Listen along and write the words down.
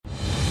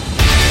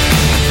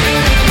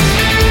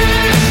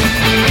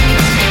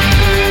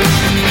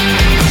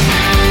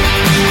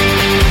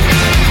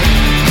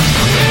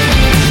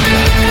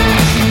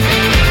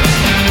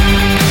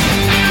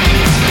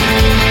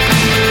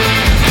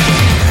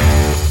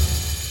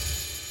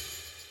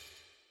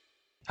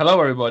Hello,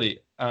 everybody,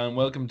 and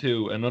welcome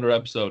to another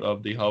episode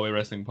of the Hallway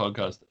Wrestling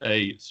Podcast,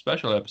 a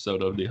special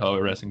episode of the Hallway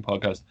Wrestling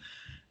Podcast.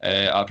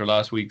 After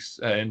last week's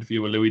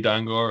interview with Louis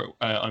Dangor,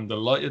 I'm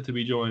delighted to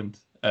be joined.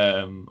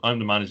 I'm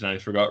the manager, and I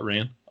forgot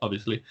Ryan,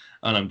 obviously,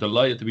 and I'm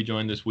delighted to be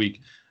joined this week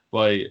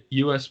by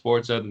US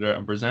sports editor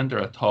and presenter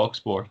at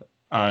TalkSport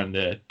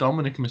and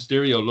Dominic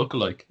Mysterio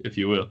lookalike, if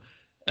you will,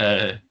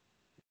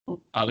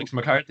 Alex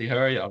McCarthy. How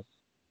are you?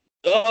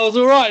 I was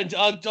all right.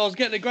 I was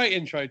getting a great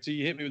intro till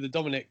you hit me with the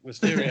Dominic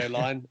Mysterio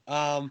line.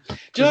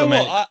 Do you know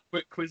what?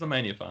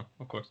 Quizomania fan,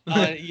 of course.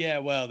 Yeah,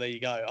 well, there you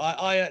go.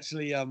 I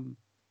actually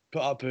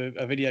put up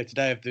a video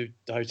today of the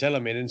hotel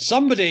I'm in, and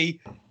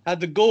somebody had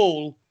the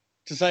gall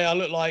to say I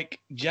look like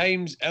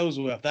James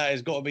Ellsworth. That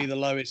has got to be the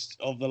lowest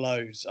of the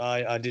lows.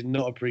 I did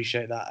not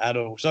appreciate that at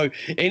all. So,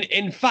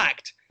 in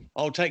fact,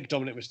 I'll take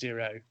Dominic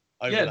Mysterio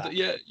over that.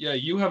 Yeah.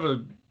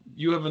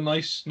 You have a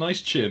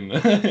nice chin.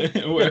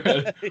 where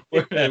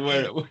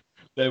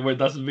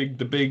that's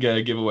the big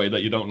giveaway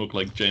that you don't look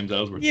like James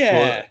Ellsworth.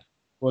 Yeah.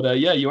 But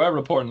you are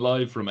reporting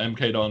live from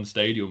MK Dons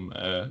Stadium.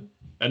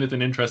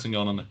 Anything interesting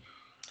going on there?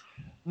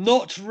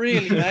 Not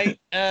really, mate.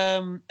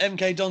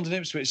 MK Dons and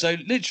Ipswich. So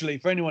literally,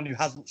 for anyone who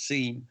hasn't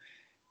seen,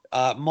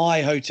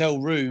 my hotel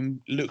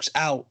room looks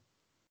out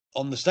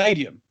on the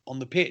stadium, on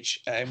the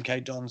pitch at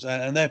MK Dons,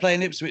 and they're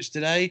playing Ipswich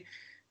today.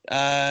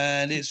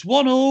 And it's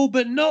 1-1,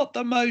 but not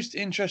the most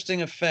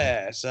interesting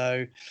affair.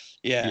 So,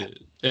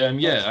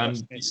 and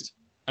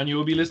you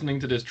will be listening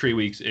to this 3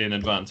 weeks in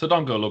advance, so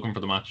don't go looking for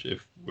the match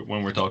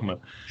when we're talking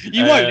about.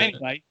 You won't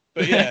anyway.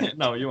 But yeah,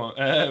 no, you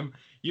won't.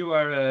 You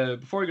are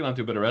before we get on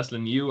to a bit of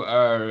wrestling. You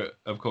are,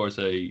 of course,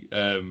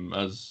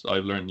 as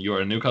I've learned, you are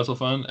a Newcastle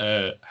fan.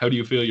 How do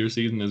you feel your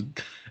season is?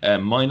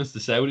 Minus the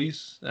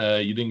Saudis,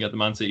 you didn't get the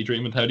Man City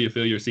treatment. How do you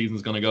feel your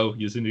season's going to go?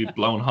 You seem to be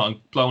blowing hot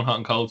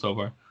and cold so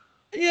far.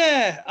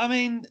 Yeah, I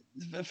mean,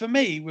 for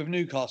me with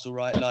Newcastle,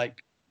 right?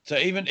 Like, so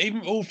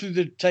even all through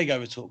the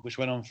takeover talk, which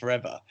went on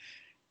forever,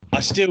 I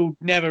still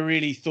never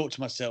really thought to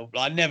myself,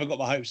 like, I never got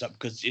my hopes up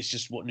because it's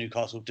just what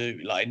Newcastle do.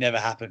 Like, it never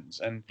happens.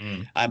 And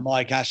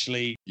Mike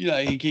Ashley,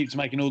 he keeps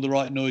making all the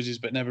right noises,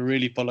 but never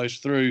really follows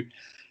through.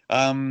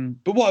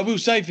 But what I will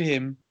say for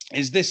him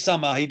is this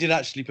summer he did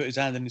actually put his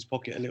hand in his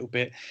pocket a little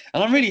bit,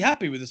 and I'm really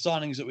happy with the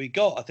signings that we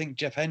got. I think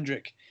Jeff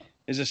Hendrick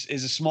is a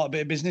smart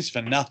bit of business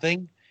for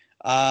nothing.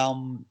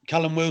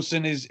 Callum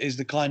Wilson is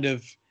the kind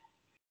of,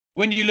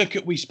 when you look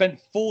at, we spent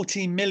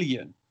 40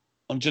 million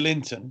on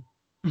Joelinton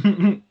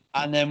and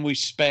then we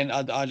spent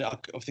I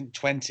think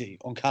 20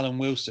 on Callum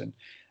Wilson,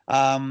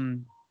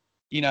 and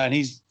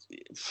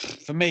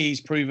for me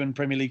he's proven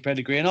Premier League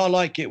pedigree, and I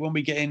like it when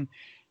we get in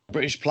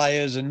British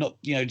players and not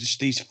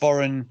just these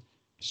foreign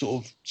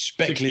sort of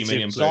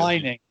speculative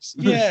signings.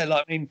 Yeah,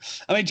 like I mean,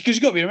 because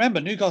you've got to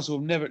remember, Newcastle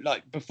have never,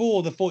 like,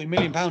 before the £40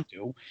 million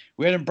deal,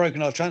 we hadn't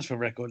broken our transfer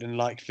record in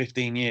like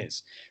 15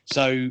 years.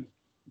 So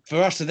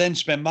for us to then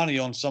spend money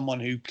on someone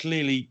who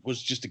clearly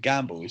was just a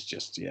gamble is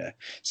just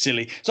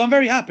silly. So I'm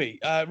very happy.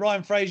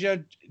 Ryan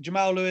Fraser,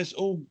 Jamal Lewis,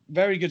 all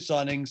very good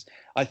signings.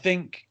 I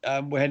think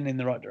we're heading in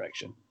the right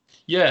direction.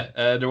 Yeah,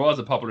 there was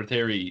a popular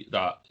theory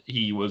that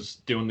he was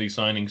doing these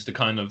signings to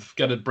kind of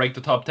break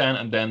the top 10,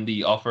 and then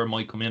the offer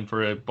might come in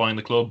for buying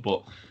the club.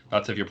 But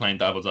that's if you're playing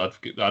devil's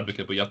advocate.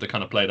 But you have to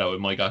kind of play that with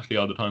Mike Ashley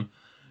all the time.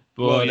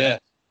 But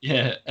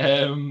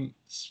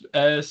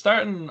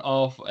starting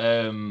off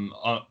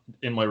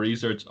in my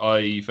research,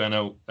 I found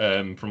out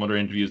from other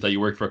interviews that you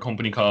worked for a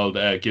company called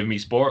Give Me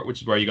Sport,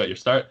 which is where you got your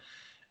start.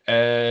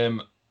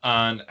 And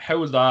how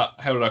was that?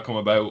 How did that come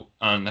about?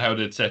 And how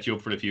did it set you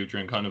up for the future?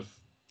 And kind of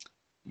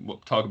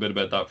talk a bit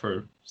about that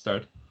for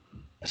start.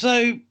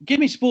 So Give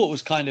Me Sport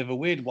was kind of a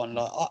weird one.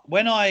 Like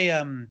when I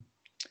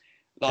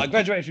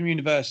graduated from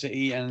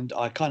university and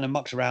I kind of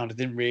mucked around, I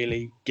didn't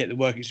really get the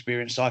work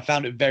experience, so I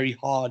found it very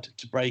hard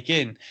to break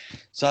in.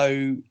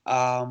 So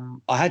I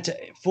had to,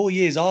 4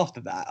 years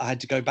after that, I had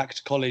to go back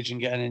to college and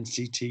get an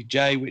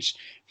NCTJ, which,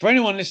 for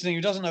anyone listening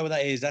who doesn't know what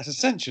that is, that's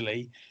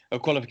essentially a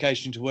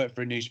qualification to work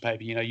for a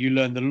newspaper. You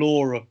learn the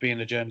law of being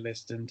a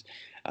journalist and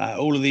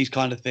all of these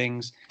kind of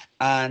things.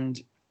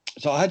 And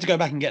so I had to go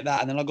back and get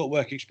that, and then I got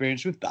work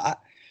experience with that.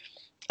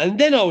 And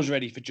then I was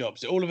ready for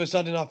jobs. All of a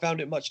sudden, I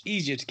found it much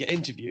easier to get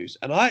interviews.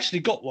 And I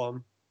actually got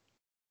one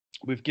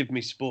with Give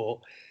Me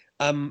Sport.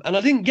 And I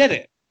didn't get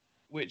it,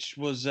 which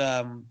was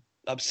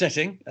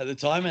upsetting at the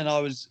time. And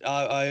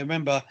I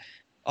remember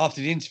after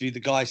the interview, the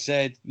guy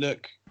said,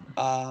 look,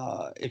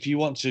 if you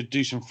want to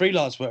do some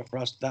freelance work for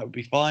us, that would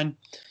be fine.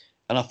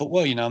 And I thought,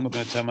 well, I'm not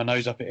going to turn my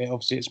nose up at it.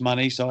 Obviously, it's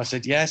money. So I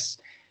said yes.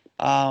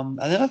 And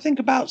then I think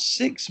about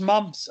 6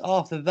 months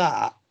after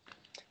that,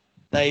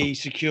 they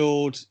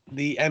secured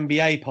the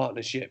NBA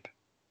partnership.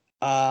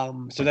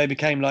 So they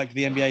became like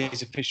the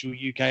NBA's official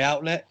UK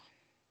outlet.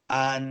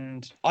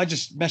 And I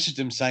just messaged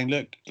them saying,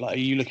 look, like, are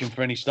you looking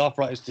for any staff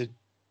writers to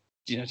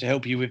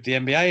help you with the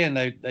NBA? And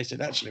they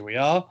said, actually, we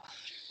are.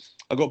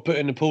 I got put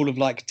in a pool of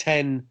like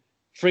 10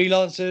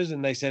 freelancers,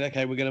 and they said,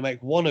 okay, we're going to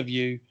make one of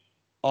you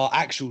our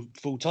actual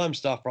full-time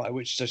staff writer,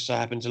 which just so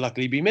happened to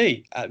luckily be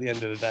me at the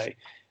end of the day.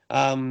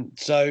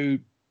 So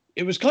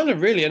it was kind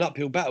of really an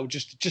uphill battle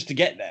just to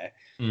get there.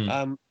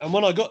 Mm. And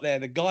when I got there,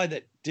 the guy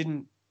that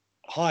didn't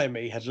hire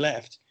me had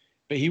left,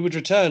 but he would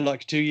return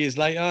like 2 years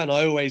later, and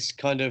I always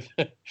kind of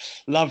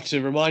loved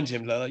to remind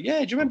him, like, yeah,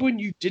 do you remember when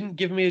you didn't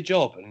give me a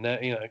job? And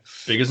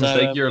Biggest so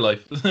mistake of your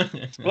life.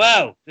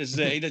 well, this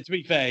is, to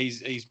be fair,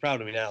 he's proud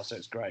of me now, so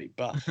it's great.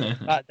 But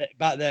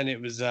back then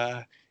it was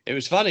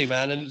funny,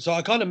 man, and so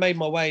I kind of made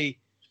my way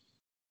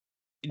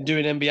in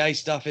doing NBA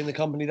stuff in the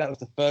company. That was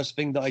the first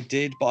thing that I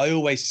did, but I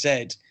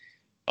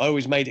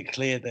always made it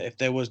clear that if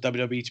there was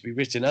WWE to be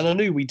written, and I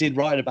knew we did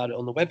write about it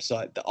on the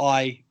website, that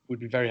I would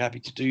be very happy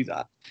to do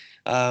that.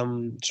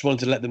 Just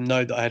wanted to let them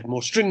know that I had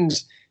more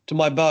strings to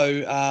my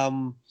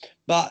bow.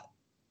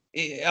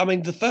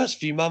 The first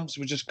few months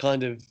were just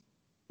kind of,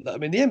 the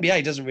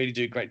NBA doesn't really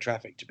do great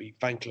traffic, to be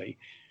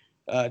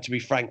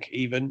frank,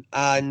 even.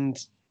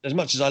 And as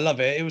much as I love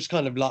it, it was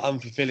kind of like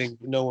unfulfilling,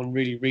 no one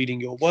really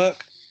reading your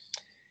work.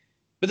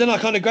 But then I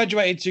kind of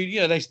graduated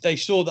to, they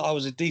saw that I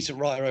was a decent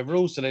writer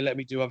overall, so they let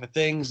me do other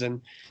things.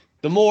 And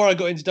the more I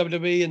got into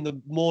WWE and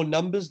the more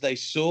numbers they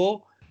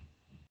saw,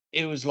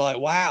 it was like,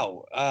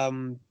 wow,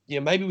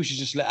 maybe we should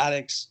just let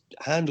Alex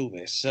handle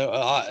this. So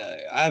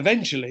I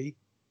eventually,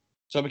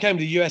 I became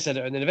the US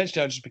editor, and then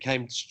eventually I just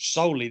became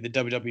solely the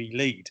WWE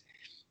lead.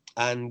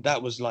 And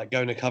that was like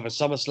going to cover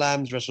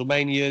SummerSlams,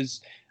 WrestleManias.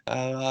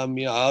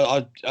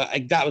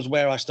 That was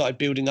where I started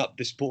building up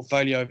this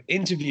portfolio of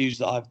interviews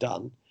that I've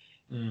done.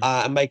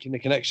 And making the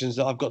connections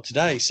that I've got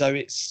today. So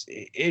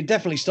it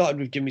definitely started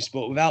with Give Me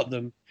Sport. Without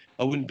them,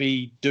 I wouldn't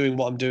be doing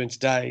what I'm doing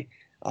today.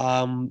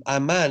 And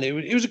man,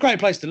 it was a great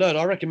place to learn.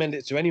 I recommend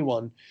it to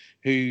anyone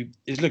who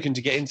is looking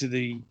to get into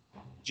the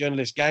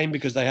journalist game,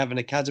 because they have an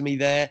academy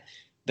there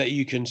that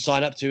you can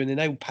sign up to, and then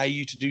they will pay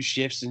you to do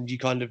shifts, and you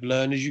kind of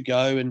learn as you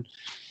go. And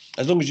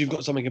as long as you've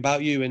got something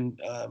about you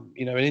and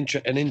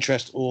an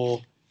interest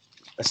or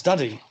a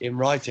study in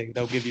writing,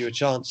 they'll give you a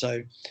chance.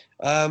 So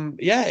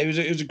it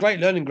was a great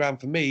learning ground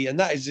for me, and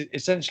that is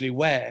essentially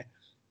where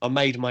I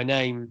made my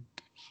name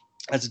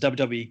as a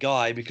WWE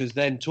guy, because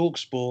then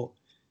TalkSport,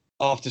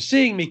 after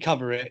seeing me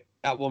cover it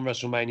at one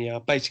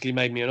WrestleMania, basically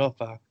made me an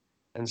offer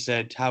and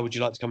said, how would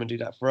you like to come and do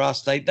that for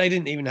us? They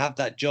didn't even have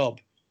that job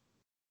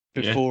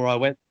before I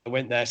went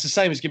there. It's the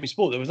same as Give Me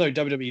Sport. There was no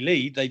WWE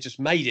lead. They just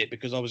made it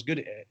because I was good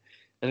at it.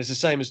 And it's the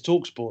same as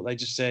TalkSport. They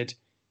just said,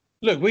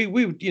 look, we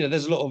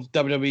there's a lot of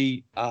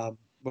WWE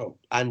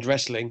and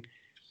wrestling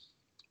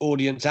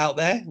audience out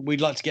there.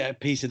 We'd like to get a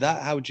piece of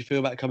that. How would you feel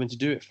about coming to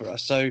do it for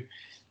us? So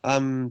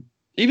even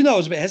though I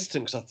was a bit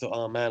hesitant, because I thought,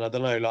 oh man, I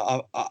don't know,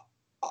 like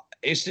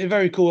it's a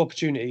very cool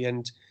opportunity.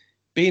 And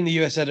being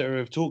the US editor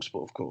of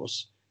TalkSport, of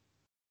course,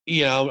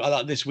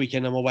 like this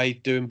weekend I'm away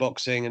doing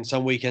boxing, and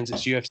some weekends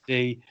it's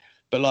UFC.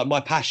 But like my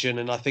passion,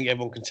 and I think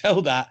everyone can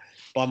tell that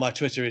by my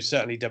Twitter, is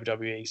certainly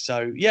WWE.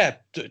 So yeah,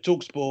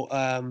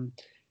 TalkSport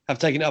have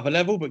taken it up a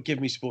level, but Give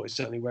Me Sport is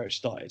certainly where it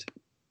started.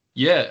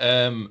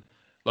 Yeah,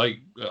 like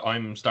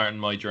I'm starting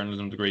my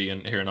journalism degree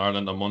here in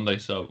Ireland on Monday,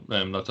 so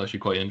that's actually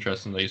quite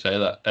interesting that you say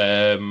that.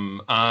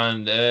 And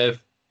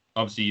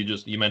obviously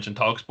you mentioned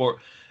TalkSport.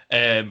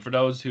 For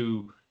those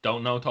who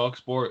don't know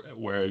TalkSport,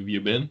 where have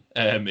you been?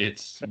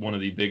 It's one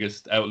of the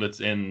biggest outlets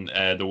in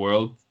the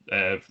world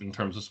in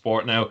terms of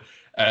sport now.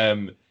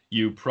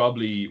 You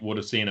probably would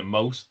have seen it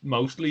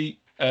mostly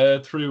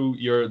through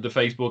the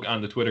Facebook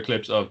and the Twitter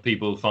clips of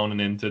people phoning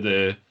into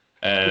the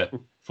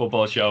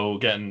football show,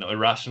 getting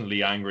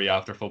irrationally angry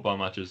after football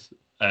matches.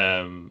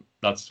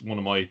 That's one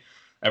of my,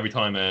 every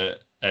time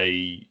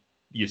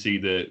you see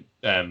the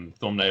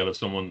thumbnail of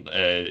someone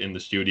in the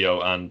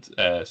studio and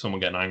someone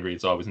getting angry,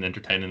 it's always an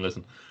entertaining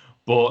listen.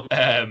 But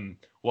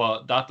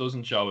what that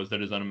doesn't show is that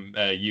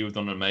you've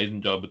done an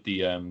amazing job with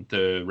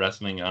the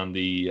wrestling and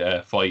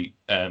the fight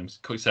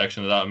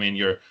section of that. I mean,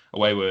 you're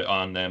away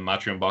on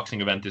Matchroom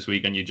Boxing event this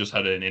week, and you just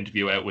had an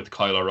interview out with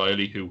Kyle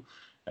O'Reilly, who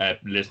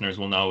listeners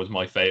will know is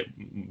my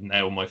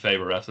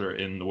favorite wrestler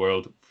in the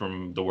world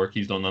from the work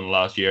he's done in the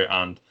last year,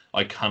 and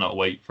I cannot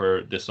wait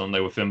for this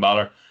Sunday with Finn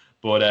Balor.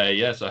 But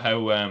so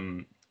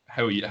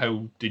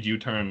how did you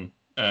turn?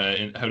 How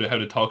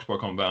did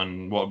TalkSport come about,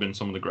 and what have been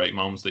some of the great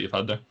moments that you've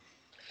had there?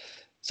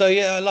 So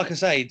yeah, like I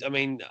say, I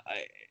mean,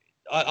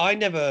 I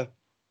never,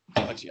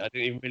 actually, I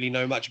didn't even really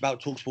know much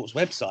about TalkSport's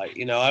website.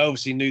 I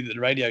obviously knew that the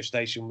radio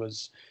station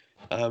was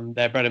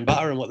their bread and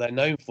butter and what they're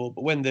known for.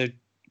 But when the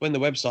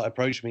website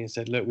approached me and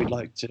said, look, we'd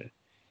like to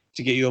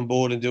get you on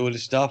board and do all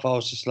this stuff, I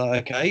was just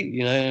like,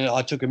 okay,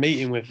 I took a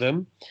meeting with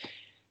them.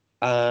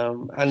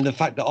 And the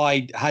fact that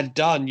I had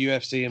done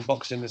UFC and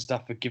boxing and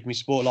stuff for Give Me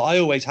Sport, like I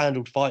always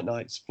handled fight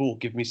nights for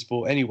Give Me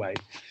Sport anyway.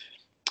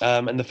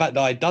 And the fact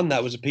that I'd done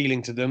that was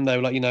appealing to them. They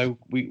were like,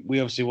 we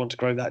obviously want to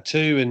grow that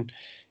too. And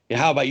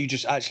how about you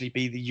just actually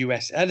be the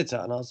US editor?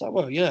 And I was like,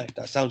 well,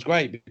 that sounds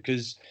great,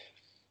 because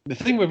the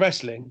thing with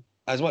wrestling,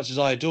 as much as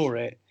I adore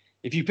it,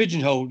 if you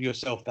pigeonhole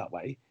yourself that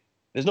way,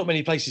 there's not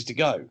many places to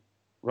go,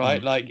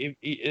 right? Like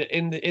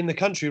in the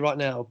country right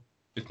now,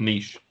 it's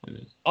niche. It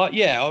is.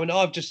 Yeah, I mean,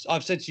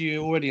 I've said to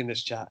you already in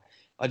this chat,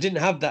 I didn't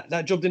have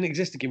that job didn't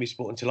exist to Give Me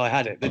Sport until I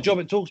had it. The job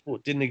at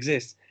TalkSport didn't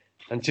exist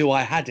until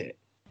I had it.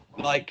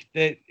 like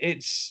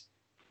it's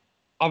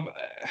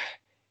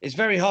it's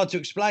very hard to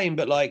explain,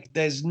 but like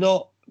there's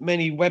not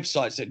many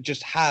websites that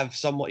just have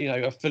somewhat,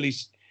 a fully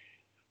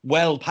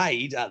well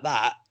paid at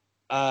that.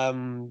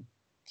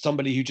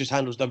 Somebody who just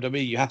handles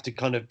WWE. You have to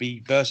kind of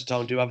be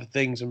versatile and do other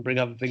things and bring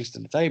other things to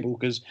the table,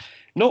 because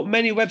not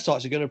many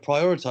websites are going to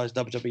prioritize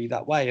WWE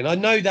that way. And I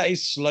know that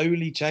is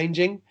slowly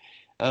changing.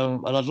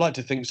 And I'd like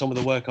to think some of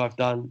the work I've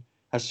done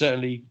has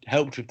certainly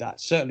helped with that,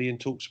 certainly in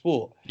Talk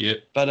Sport. Yeah.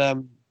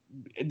 But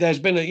there's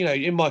been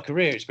in my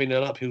career, it's been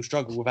an uphill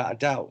struggle without a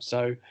doubt.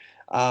 So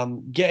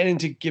getting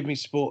into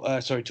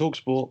Talk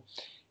Sport,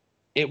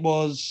 it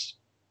was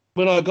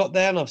when I got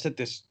there, and I've said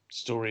this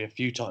story a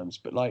few times,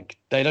 but like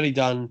they'd only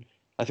done,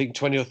 I think,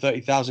 20 or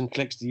 30,000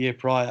 clicks the year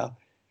prior.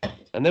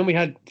 And then we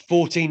had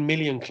 14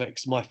 million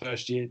clicks my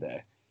first year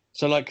there.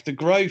 So like the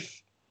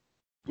growth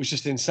was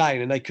just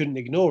insane, and they couldn't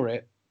ignore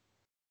it.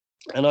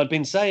 And I'd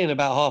been saying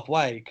about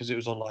halfway, because it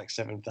was on like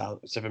 7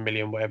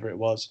 million, whatever it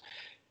was.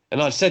 And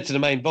I said to the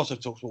main boss of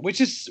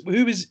TalkSport,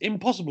 who is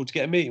impossible to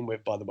get a meeting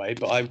with, by the way,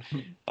 but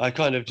I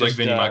kind of just like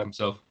Vinnie Mac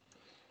himself.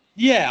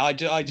 Yeah, I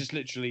just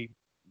literally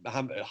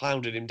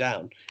hounded him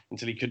down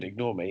until he couldn't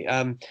ignore me.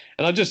 And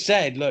I just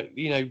said, look,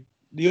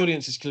 the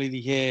audience is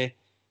clearly here.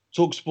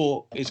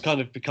 TalkSport is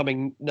kind of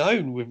becoming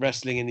known with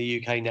wrestling in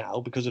the UK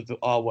now because of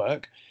our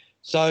work.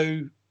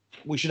 So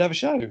we should have a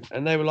show.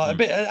 And they were like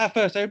at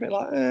first they were a bit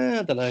like,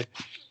 I don't know.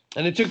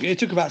 And it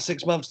took about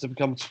 6 months to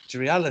become to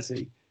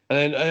reality.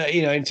 And then,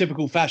 in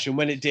typical fashion,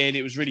 when it did,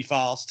 it was really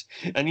fast.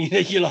 And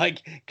you're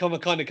like, kind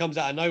of comes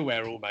out of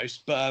nowhere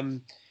almost. But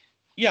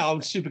yeah,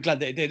 I'm super glad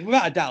that it did.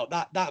 Without a doubt,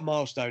 that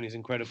milestone is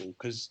incredible,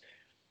 because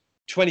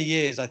 20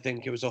 years, I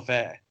think it was off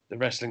air, the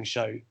wrestling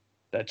show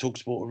that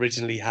TalkSport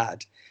originally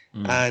had.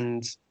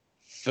 And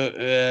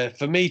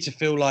for me to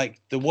feel like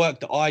the work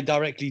that I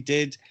directly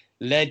did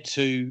led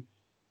to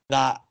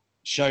that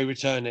show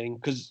returning,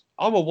 because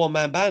I'm a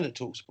one-man band at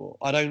TalkSport.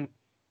 I don't,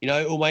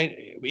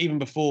 even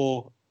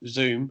before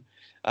Zoom,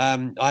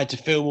 I had to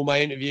film all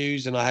my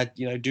interviews, and I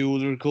had, do all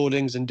the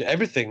recordings and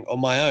everything on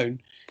my own.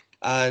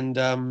 And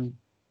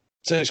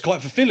so it's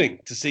quite fulfilling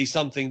to see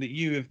something that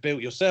you have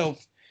built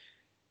yourself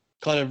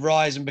kind of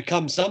rise and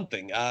become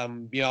something. I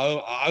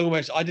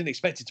didn't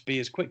expect it to be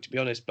as quick, to be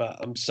honest, but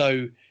I'm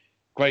so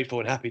grateful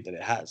and happy that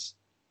it has.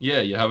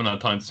 Yeah, you haven't had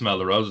time to smell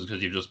the roses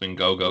because you've just been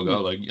go.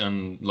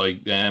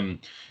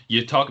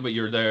 You talk about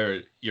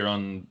you're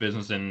on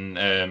business in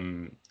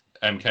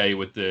MK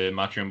with the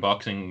Matchroom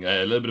Boxing.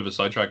 A little bit of a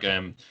sidetrack.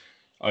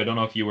 I don't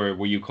know if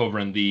were you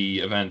covering the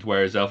event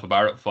where Zelfa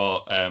Barrett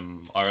fought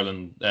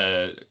Ireland,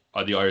 the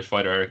Irish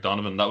fighter Eric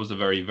Donovan. That was a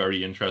very,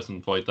 very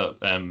interesting fight that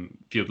a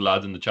few of the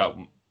lads in the chat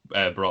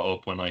brought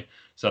up when I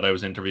said I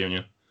was interviewing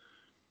you.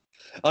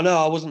 Oh no,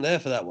 I wasn't there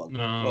for that one.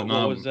 No.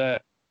 What was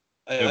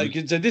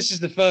so this is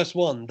the first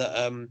one that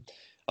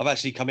I've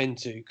actually come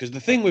into, because the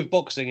thing with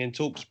boxing in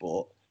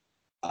TalkSport,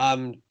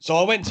 so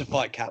I went to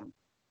fight camp,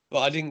 but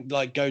I didn't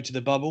go to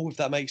the bubble, if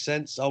that makes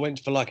sense. I went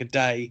for a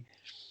day,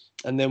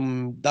 and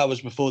then that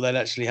was before they'd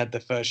actually had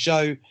their first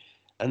show.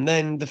 And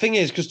then the thing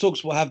is, because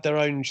TalkSport have their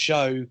own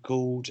show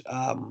called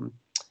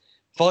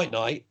Fight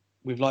Night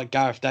with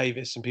Gareth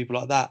Davis and people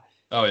like that.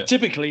 Oh yeah.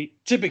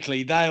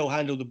 Typically they'll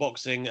handle the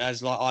boxing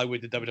as I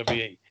would the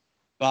WWE.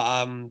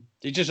 But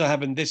it just so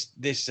happened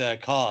this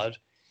card,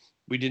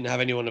 we didn't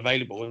have anyone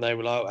available, and they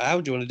were like, "How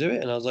do you want to do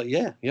it?" And I was like,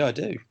 "Yeah, I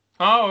do."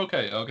 Oh,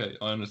 okay,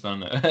 I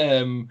understand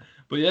that.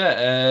 But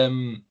yeah,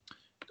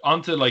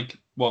 onto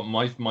what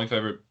my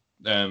favorite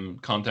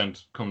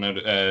content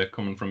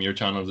coming from your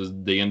channels is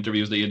the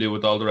interviews that you do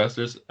with all the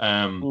wrestlers.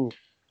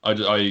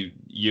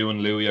 You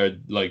and Louis are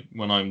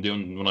when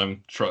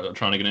I'm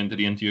trying to get into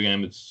the interview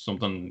game, it's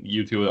something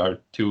you two are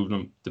two of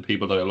them, the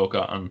people that I look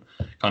at and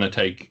kind of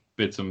take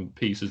bits and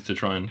pieces to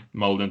try and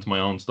mold into my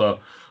own style.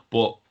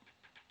 But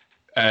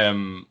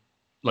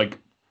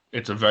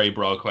it's a very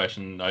broad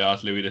question. I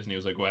asked Louis this and he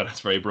was like, "Well, that's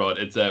very broad."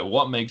 It's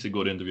what makes a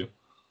good interview?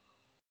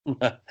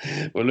 Well,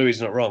 Louis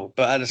is not wrong,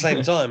 but at the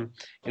same time,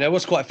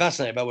 what's quite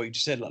fascinating about what you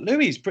just said,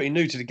 Louis is pretty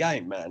new to the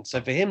game, man.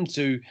 So for him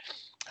to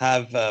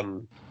have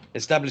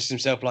established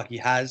himself like he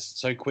has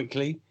so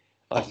quickly,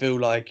 I feel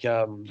like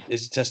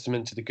is a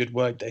testament to the good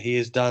work that he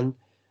has done.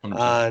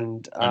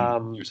 100%.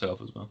 And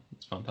yourself as well.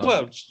 It's fantastic.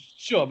 Well,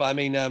 sure, but I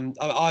mean,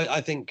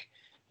 I think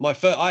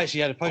I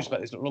actually had a post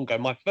about this not long ago.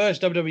 My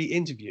first WWE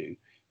interview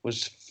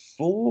was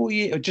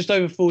just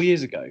over 4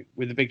 years ago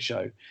with the Big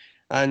Show,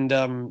 and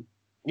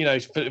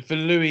for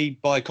Louis,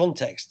 by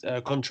contrast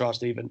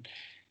even,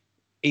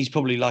 he's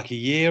probably a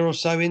year or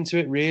so into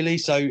it, really.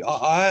 So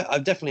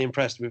I'm definitely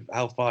impressed with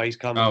how far he's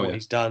come and what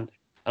he's done.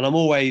 And I'm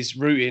always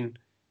rooting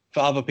for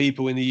other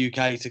people in the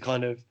UK to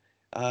kind of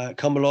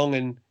come along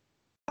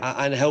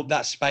and help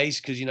that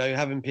space, because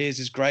having peers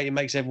is great. It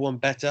makes everyone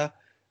better.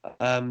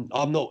 I'm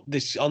not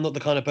the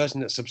kind of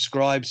person that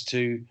subscribes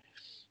to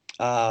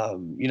I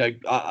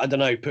don't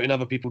know, putting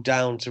other people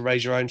down to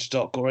raise your own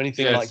stock or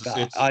anything like that.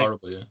 It's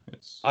horrible. Yeah,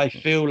 I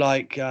feel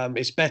like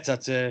it's better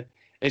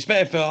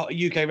for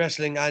UK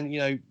wrestling and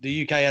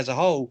the UK as a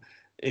whole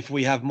if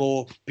we have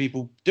more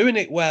people doing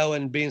it well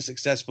and being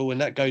successful,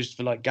 and that goes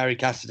for like Gary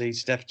Cassidy,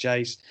 Steph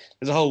Chase.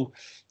 There's a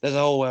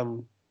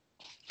whole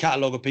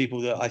catalogue of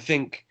people that I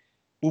think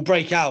will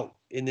break out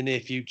in the near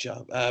future.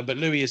 But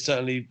Louis is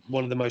certainly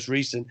one of the most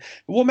recent.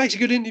 But what makes a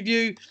good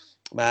interview,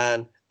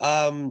 man?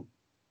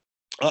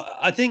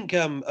 I think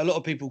a lot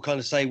of people kind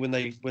of say when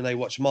they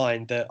watch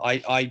mine that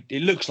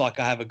it looks like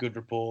I have a good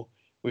rapport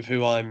with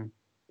who I'm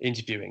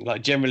interviewing.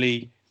 Like,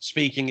 generally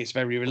speaking, it's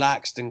very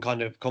relaxed and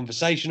kind of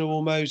conversational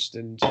almost.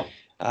 And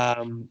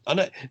I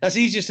know that's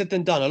easier said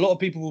than done. A lot of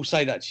people will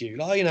say that to you,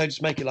 like,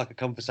 just make it like a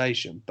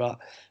conversation. But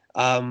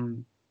I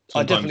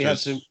definitely have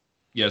some.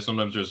 Yeah,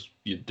 sometimes there's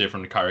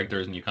different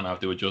characters, and you kind of have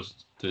to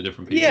adjust to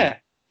different people.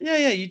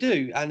 Yeah, you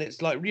do. And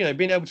it's like,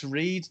 being able to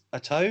read a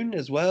tone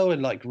as well,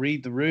 and like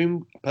read the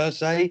room per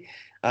se.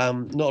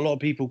 Not a lot of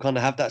people kind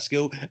of have that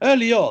skill.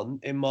 Early on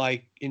in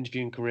my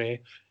interviewing career,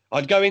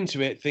 I'd go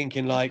into it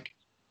thinking like,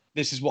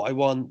 this is what I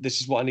want,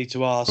 this is what I need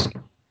to ask.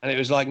 And it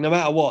was like, no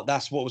matter what,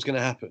 that's what was going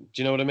to happen. Do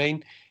you know what I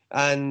mean?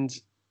 And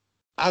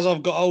as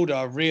I've got older,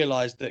 I've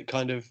realized that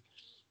kind of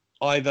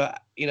either,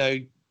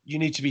 you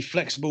need to be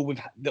flexible with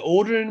the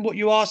order in what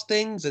you ask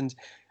things, and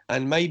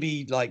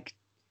maybe like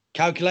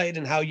calculated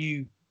in how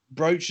you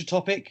broach a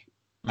topic,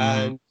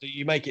 and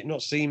you make it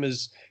not seem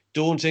as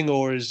daunting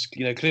or as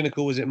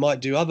clinical as it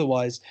might do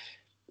otherwise.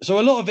 So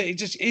a lot of it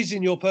just is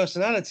in your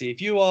personality. If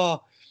you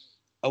are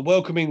a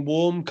welcoming,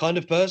 warm kind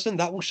of person,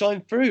 that will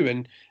shine through.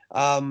 And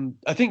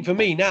I think for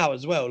me now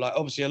as well, like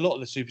obviously a lot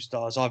of the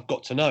superstars I've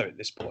got to know at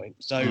this point.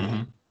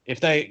 So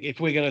if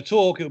we're going to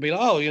talk, it'll be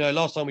like, oh,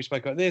 last time we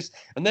spoke about this,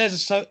 and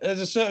there's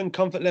a certain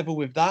comfort level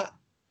with that,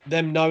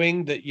 them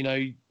knowing that,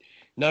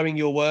 knowing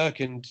your work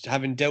and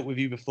having dealt with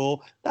you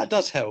before, that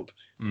does help.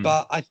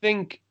 But I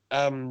think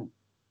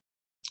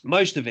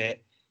most of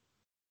it,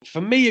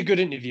 for me, a good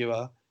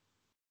interviewer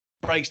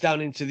breaks down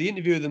into the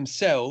interviewer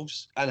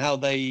themselves and how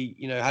they,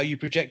 how you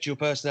project your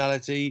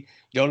personality.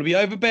 You don't want to be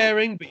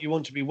overbearing, but you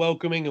want to be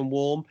welcoming and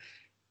warm.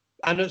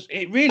 And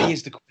it really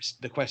is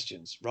the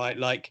questions, right?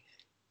 Like,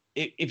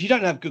 if you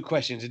don't have good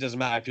questions, it doesn't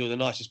matter if you're the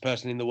nicest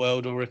person in the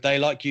world or if they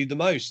like you the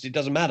most. It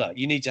doesn't matter.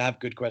 You need to have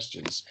good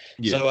questions.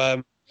 Yeah.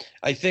 So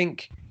I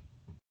think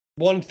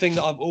one thing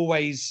that I've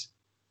always,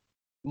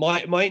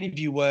 my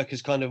interview work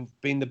has kind of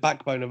been the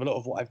backbone of a lot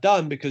of what I've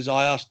done, because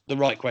I asked the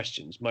right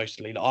questions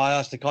mostly. I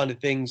asked the kind of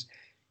things,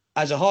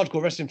 as a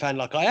hardcore wrestling fan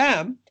like I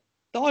am,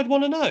 that I'd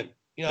want to know.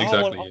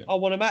 Exactly, I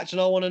want a match,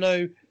 and I want to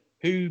know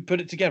who put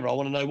it together. I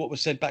want to know what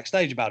was said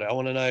backstage about it. I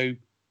want to know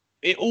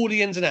all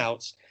the ins and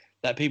outs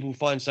that people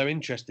find so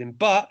interesting.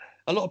 But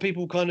a lot of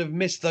people kind of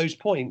miss those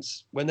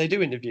points when they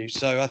do interviews.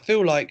 So I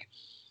feel like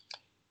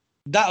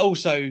that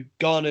also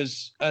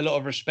garners a lot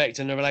of respect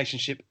in a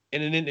relationship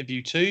in an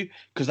interview too,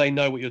 because they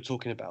know what you're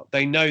talking about.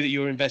 They know that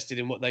you're invested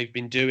in what they've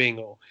been doing,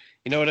 or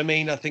you know what I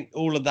mean? I think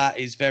all of that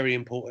is very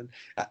important.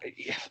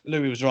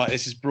 Louis was right.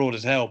 This is broad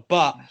as hell,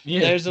 but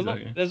there's a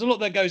lot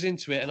that goes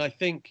into it, and I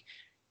think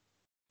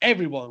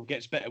everyone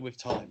gets better with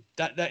time.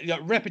 That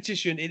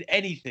repetition in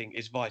anything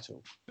is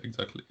vital.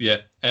 Exactly. Yeah.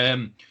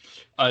 This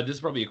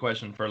is probably a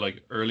question for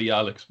like early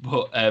Alex,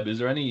 but is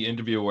there any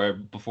interview where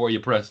before you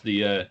press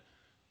the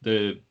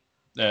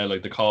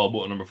like the call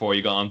button, and before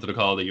you got onto the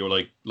call, that you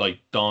were like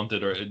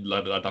daunted, or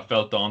that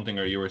felt daunting,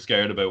 or you were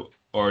scared about,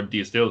 or do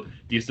you still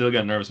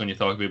get nervous when you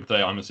talk to people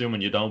today? I'm assuming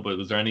you don't, but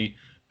was there any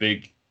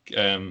big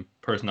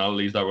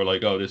personalities that were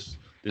like, oh, this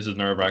is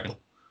nerve-wracking?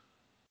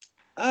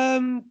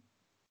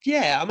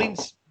 Yeah, I mean,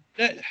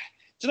 do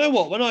you know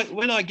what?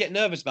 When I get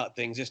nervous about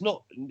things, it's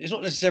not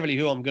necessarily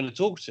who I'm going to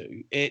talk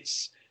to.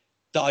 It's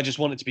that I just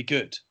want it to be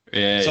good.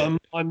 Yeah. So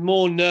I'm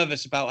more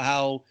nervous about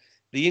how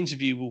the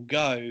interview will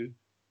go,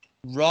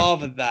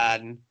 rather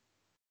than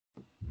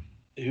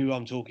who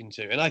I'm talking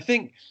to. And I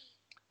think,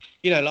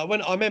 like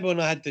I remember when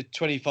I had the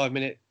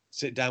 25-minute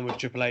sit down with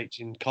Triple H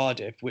in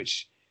Cardiff,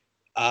 which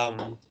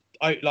I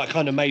like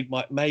kind of made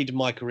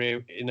my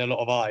career in a lot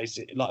of eyes,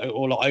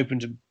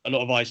 opened a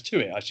lot of eyes to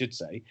it, I should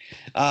say.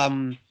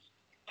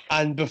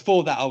 And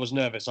before that, I was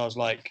nervous. I was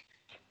like,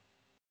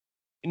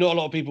 not a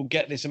lot of people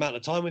get this amount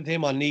of time with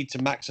him. I need to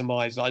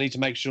maximize. I need to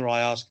make sure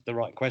I ask the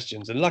right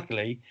questions. And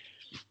luckily,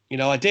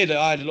 I did.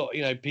 I had a lot,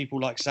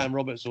 people like Sam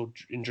Roberts or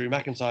Drew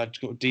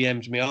McIntyre got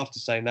DM'd me after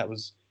saying that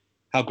was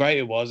how great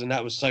it was, and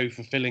that was so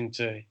fulfilling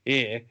to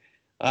hear.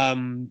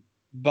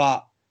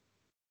 But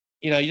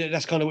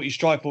that's kind of what you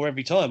strive for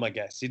every time, I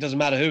guess. It doesn't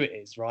matter who it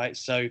is, right?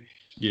 So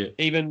yeah,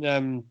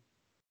 even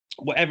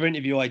whatever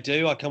interview I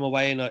do, I come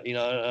away and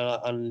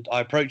and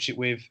I approach it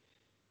with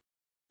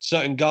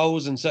certain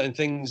goals and certain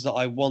things that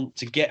I want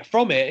to get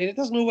from it. And it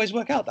doesn't always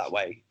work out that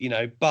way,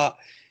 But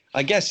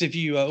I guess if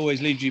you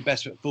always leave your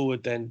best foot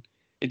forward, then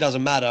it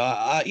doesn't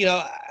matter.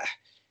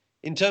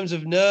 In terms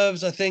of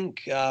nerves, I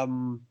think I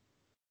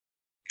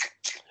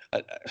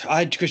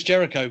had Chris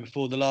Jericho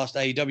before the last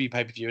AEW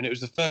pay-per-view, and it was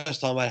the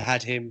first time I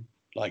had him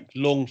like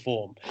long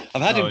form.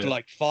 I've had him for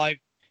like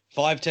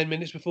 5-10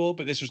 minutes before,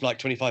 but this was like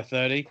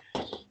 25-30.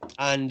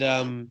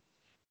 And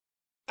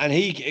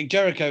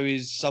Jericho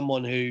is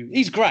someone who,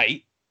 he's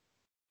great,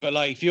 but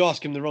like if you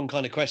ask him the wrong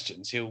kind of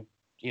questions, he'll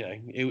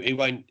he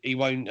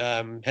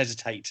won't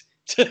hesitate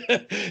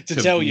to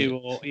tell you,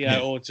 or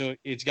or to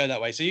go that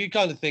way. So you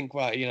kind of think,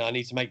 right, I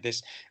need to make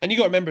this. And you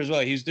got to remember as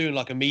well, he was doing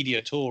like a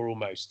media tour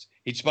almost.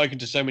 He'd spoken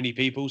to so many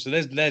people, so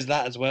there's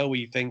that as well, where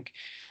you think,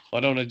 I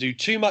don't want to do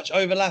too much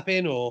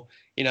overlapping, or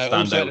Stand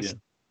also out,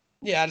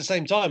 at the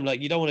same time,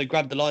 like, you don't want to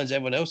grab the lines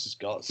everyone else has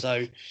got.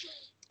 So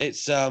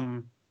it's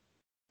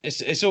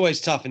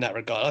always tough in that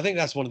regard. I think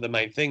that's one of the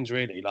main things,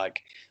 really.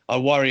 Like, I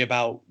worry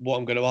about what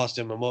I'm going to ask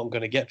them and what I'm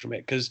going to get from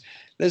it, because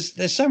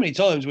there's so many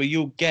times where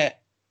you'll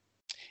get,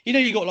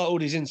 you got like all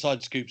these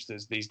inside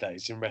scoopsters these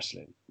days in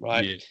wrestling,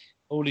 right? Yeah.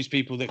 All these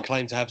people that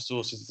claim to have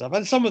sources and stuff,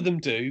 and some of them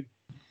do.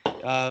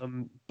 But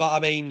I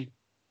mean,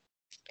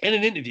 in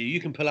an interview, you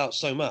can pull out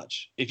so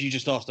much if you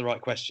just ask the right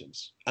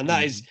questions, and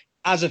that is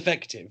as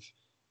effective,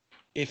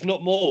 if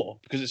not more,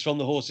 because it's from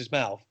the horse's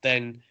mouth,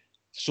 than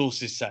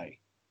sources say.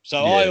 So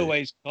I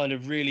always kind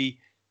of really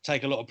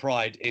take a lot of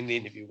pride in the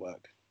interview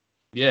work.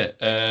 Yeah.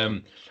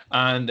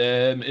 And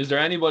is there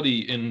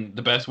anybody, in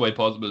the best way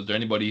possible, is there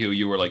anybody who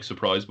you were like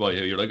surprised by,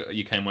 who you're like,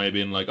 you came away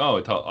being like, oh,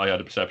 I thought I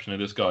had a perception of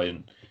this guy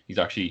and he's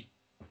actually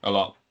a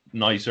lot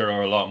nicer,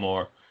 or a lot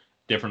more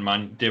different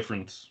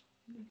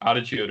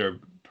attitude, or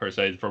per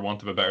se, for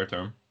want of a better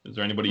term? Is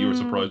there anybody you were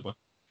surprised by?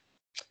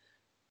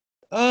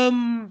 I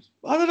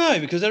don't know,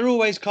 because they're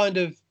always kind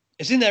of,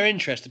 it's in their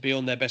interest to be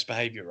on their best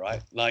behavior,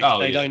 right? Like,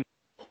 they don't.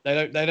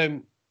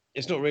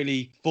 It's not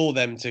really for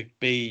them to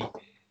be.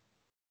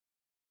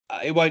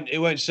 It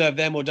won't serve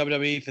them or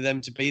WWE for them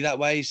to be that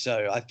way.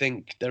 So I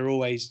think they're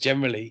always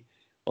generally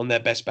on their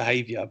best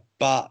behavior.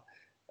 But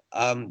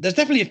there's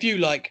definitely a few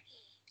like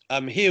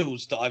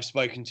heels that I've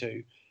spoken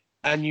to,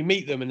 and you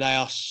meet them and they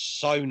are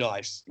so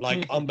nice,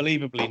 like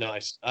unbelievably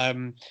nice.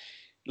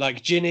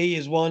 Like Ginny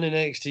is one in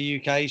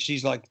NXT UK.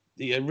 She's like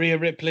Rhea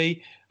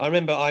Ripley. I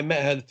remember I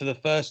met her for the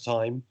first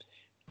time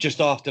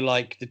just after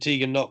like the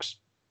Tegan Knox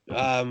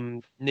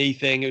knee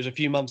thing. It was a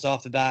few months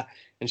after that,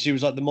 and she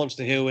was like the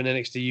monster heel in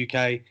NXT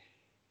UK,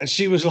 and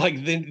she was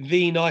like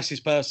the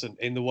nicest person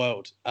in the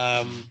world.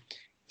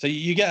 So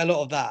you get a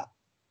lot of that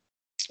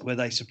where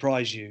they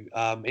surprise you.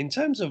 In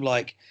terms of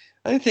like,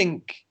 I don't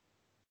think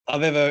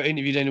I've ever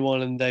interviewed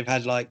anyone and they've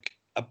had like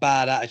a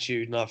bad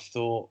attitude, and I've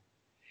thought,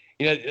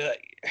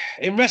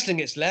 in wrestling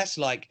it's less.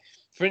 Like,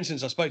 for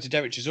instance, I spoke to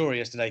Derek Chisora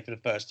yesterday for the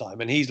first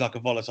time, and he's like a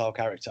volatile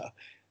character,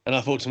 and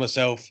I thought to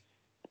myself,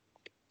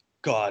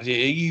 God,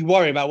 you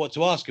worry about what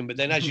to ask him, but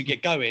then as you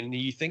get going,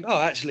 you think,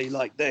 oh, actually,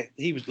 like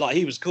he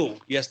was cool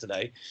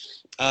yesterday.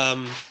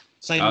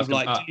 Same with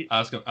like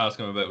ask him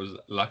about his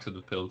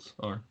laxative pills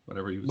or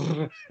whatever he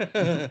was.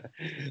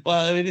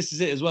 Well, I mean, this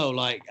is it as well.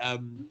 Like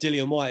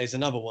Dillian White is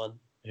another one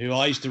who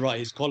I used to write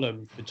his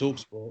column for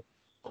Talksport,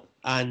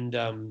 and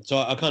so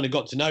I kind of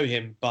got to know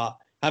him. But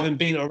having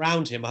been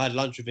around him, I had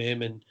lunch with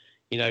him, and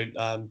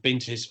been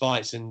to his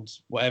fights and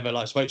whatever.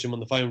 Like, spoke to him on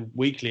the phone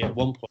weekly at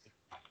one point.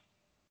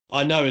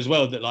 I know as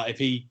well that like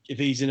if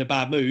he's in a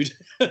bad mood,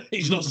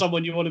 he's not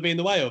someone you want to be in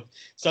the way of.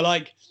 So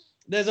like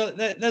there's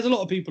a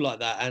lot of people like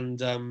that, and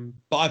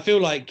but I feel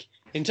like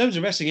in terms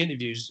of wrestling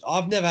interviews,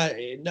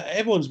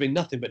 everyone's been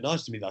nothing but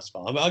nice to me thus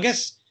far. I mean, I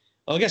guess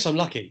I'm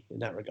lucky in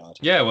that regard.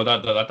 Yeah, well,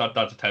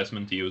 that's a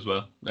testament to you as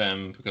well.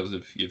 Because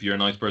if you're a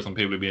nice person,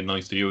 people are being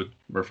nice to you. It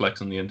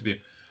reflects on the interview.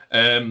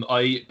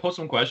 I put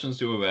some questions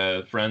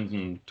to friends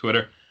on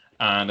Twitter,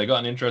 and I got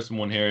an interesting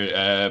one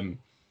here.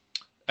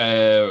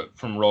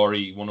 From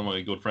Rory, one of my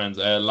good friends.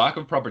 Lack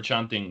of proper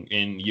chanting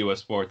in US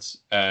sports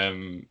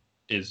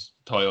is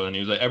title, and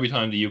he was like, every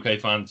time the UK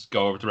fans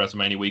go over to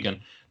WrestleMania weekend,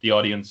 the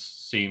audience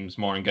seems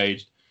more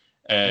engaged.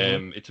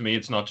 To me,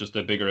 it's not just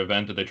a bigger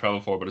event that they travel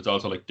for, but it's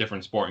also like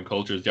different sporting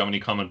cultures. Do you have any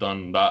comment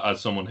on that,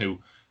 as someone who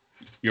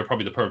you're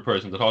probably the perfect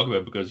person to talk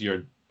about, because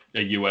you're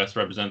a US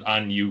representative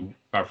and you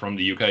are from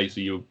the UK,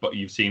 so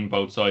you've seen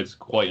both sides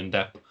quite in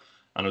depth,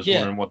 and I was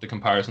wondering what the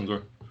comparisons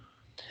were.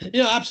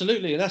 Yeah,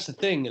 absolutely, and that's the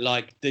thing.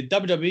 Like the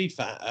WWE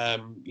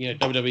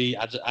WWE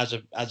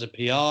as a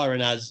PR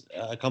and as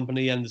a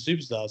company, and the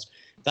superstars,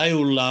 they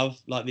all love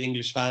like the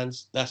English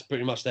fans. That's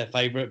pretty much their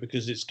favourite,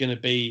 because it's going to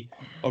be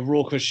a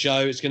raucous show.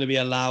 It's going to be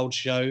a loud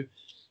show,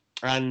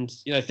 and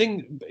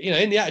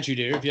in the Attitude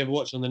Era, if you ever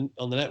watched on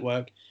the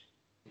network,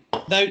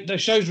 the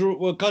shows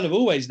were kind of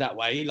always that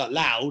way, like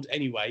loud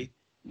anyway.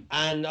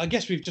 And I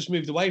guess we've just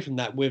moved away from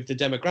that with the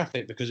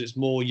demographic, because it's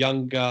more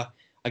younger.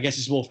 I guess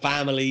it's more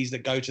families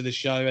that go to the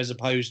show as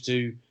opposed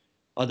to,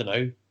 I don't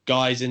know,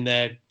 guys in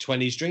their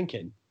 20s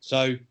drinking.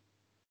 So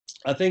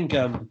I think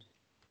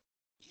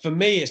for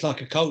me, it's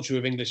like a culture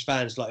of English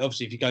fans. Like,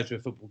 obviously, if you go to a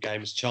football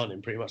game, it's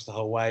chanting pretty much the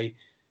whole way,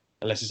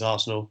 unless it's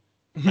Arsenal.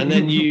 And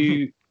then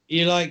you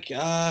like,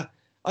 I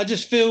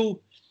just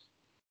feel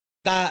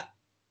that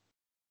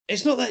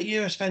it's not that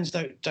US fans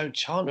don't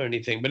chant or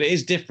anything, but it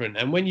is different.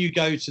 And when you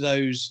go to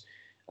those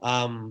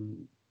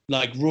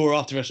like Raw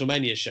after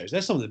WrestleMania shows,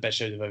 they're some of the best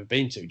shows I've ever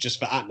been to, just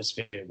for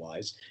atmosphere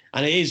wise.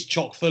 And it is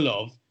chock full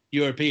of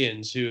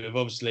Europeans who have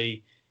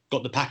obviously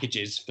got the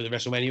packages for the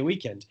WrestleMania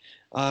weekend.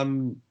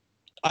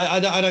 I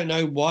don't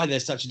know why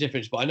there's such a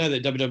difference, but I know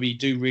that WWE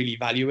do really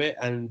value it,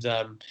 and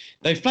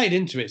they've played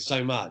into it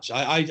so much.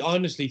 I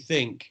honestly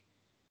think,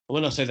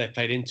 when I say they've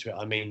played into it,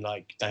 I mean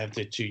like they have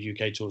the 2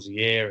 UK tours a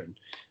year,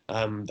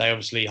 and they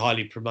obviously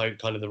highly promote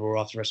kind of the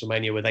Raw after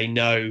WrestleMania, where they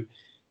know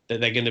that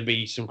they're going to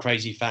be some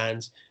crazy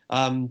fans.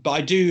 But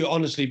I do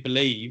honestly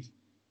believe,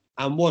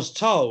 and was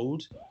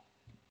told,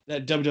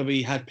 that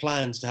WWE had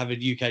plans to have a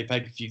UK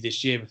pay-per-view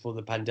this year before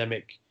the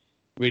pandemic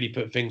really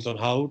put things on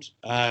hold.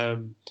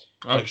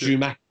 Like Drew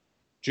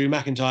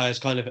McIntyre has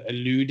kind of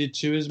alluded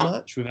to as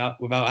much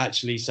without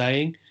actually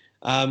saying.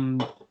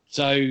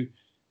 So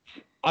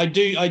I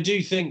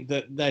do think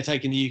that they're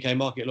taking the UK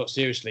market a lot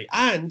seriously,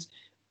 and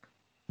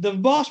the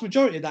vast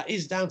majority of that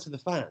is down to the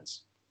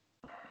fans.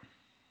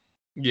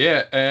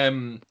 Yeah.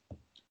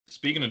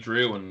 Speaking of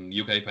Drew and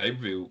UK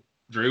pay-per-view,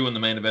 Drew in the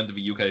main event of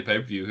a UK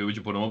pay-per-view, who would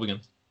you put him up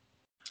against?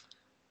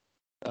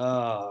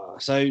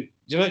 So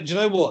do you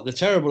know what? The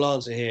terrible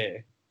answer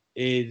here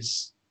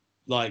is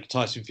like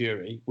Tyson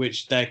Fury,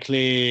 which they're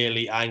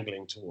clearly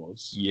angling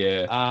towards.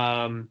 Yeah.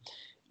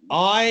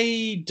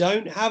 I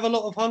don't have a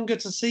lot of hunger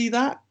to see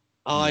that.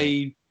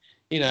 I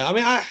mean,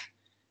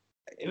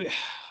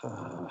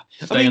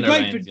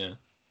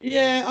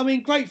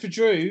 great for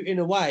Drew in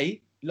a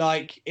way.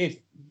 Like if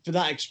for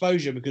that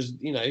exposure, because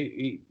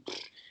it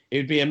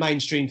would be a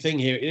mainstream thing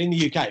here in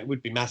the UK. It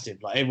would be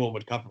massive. Like everyone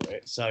would cover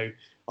it. So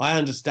I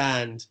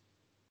understand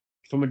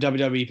from a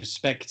WWE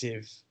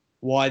perspective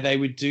why they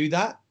would do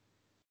that.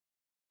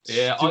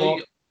 Yeah,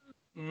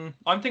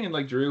 I'm thinking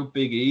like Drew,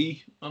 Big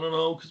E. I don't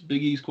know, because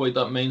Big E's quite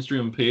that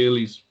mainstream appeal.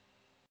 He's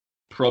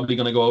probably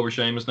going to go over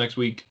Sheamus next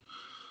week.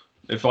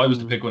 If I was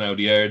to pick one out of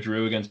the air,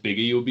 Drew against Big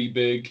E would be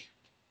big.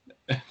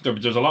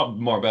 There's a lot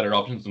more better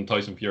options than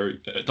Tyson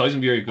Fury. Tyson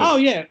Fury could... Oh,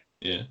 yeah.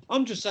 Yeah.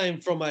 I'm just saying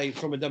from a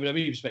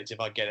WWE perspective,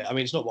 I get it. I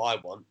mean, it's not what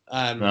I want.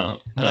 And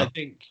I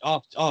think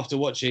after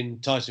watching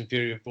Tyson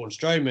Fury with Braun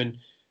Strowman,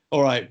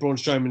 all right, Braun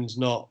Strowman's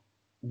not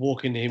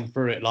walking him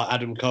through it like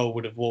Adam Cole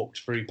would have walked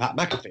through Pat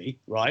McAfee,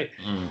 right?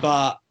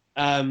 But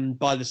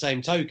by the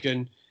same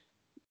token,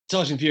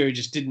 Tyson Fury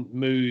just didn't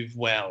move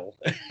well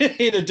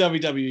in a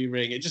WWE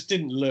ring. It just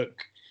didn't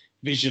look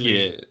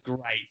visually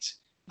great.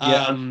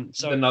 Yeah,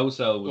 so the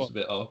no-sell was a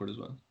bit awkward as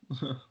well.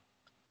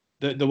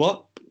 The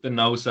what? The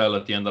no-sell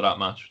at the end of that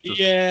match.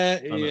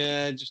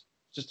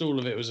 Just all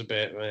of it was a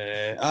bit.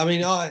 I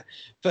mean,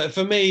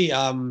 for me,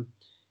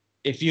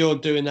 if you're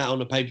doing that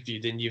on a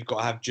pay-per-view, then you've got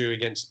to have Drew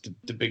against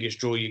the biggest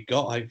draw you've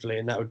got, hopefully,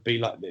 and that would be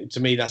like, to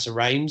me, that's a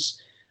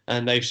Reigns,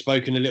 and they've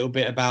spoken a little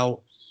bit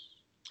about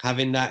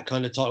having that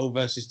kind of title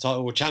versus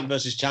title, or champ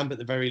versus champ at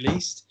the very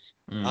least.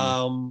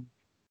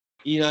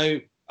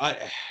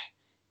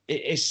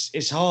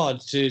 It's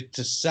hard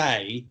to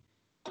say.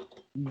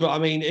 But I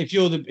mean, if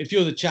you're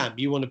the champ,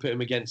 you want to put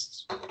him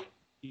against,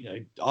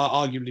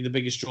 arguably the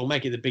biggest draw,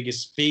 make it the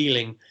biggest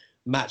feeling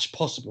match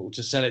possible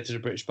to sell it to the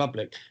British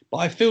public. But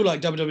I feel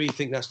like WWE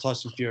think that's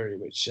Tyson Fury,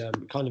 which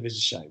kind of is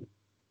a shame.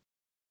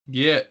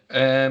 Yeah.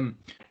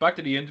 Back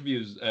to the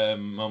interviews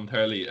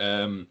momentarily.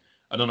 I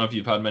don't know if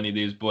you've had many of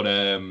these, but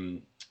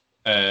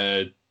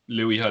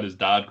Louis had his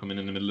dad come in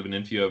the middle of an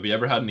interview. Have you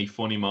ever had any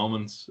funny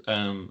moments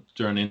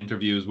during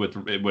interviews with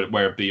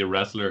where it be a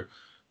wrestler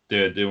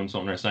doing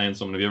something or saying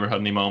something? Have you ever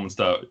had any moments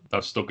that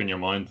stuck in your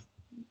mind?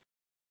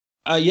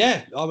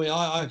 Yeah, I mean,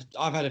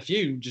 I've had a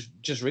few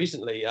just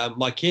recently.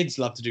 My kids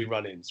love to do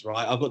run-ins,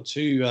 right? I've got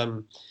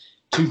two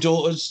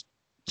daughters,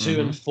 2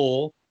 and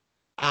 4,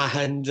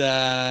 and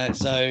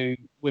so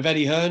with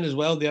Eddie Hearn as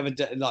well. The other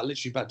day, like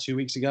literally about 2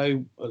 weeks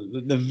ago,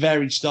 the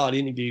very start of the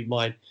interview,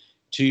 my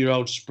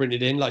 2-year-old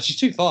sprinted in. Like she's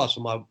too fast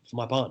for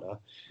my partner,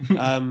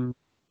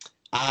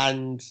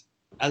 and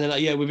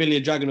then, with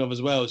Ilya Dragunov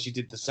as well, she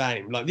did the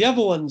same. Like the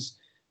other one's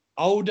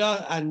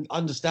older and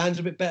understands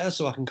a bit better,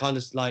 so I can kind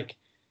of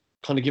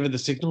give her the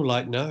signal,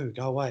 like, no,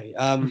 go away.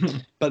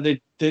 But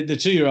the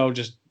 2-year-old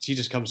she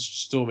just comes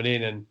storming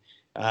in, and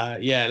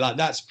like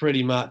that's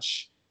pretty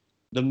much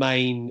the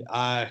main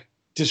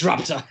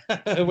disruptor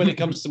when it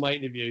comes to my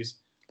interviews.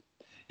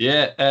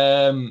 Yeah,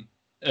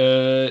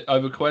 I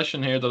have a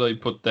question here that I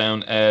put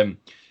down.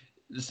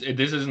 This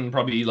isn't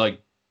probably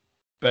like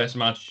best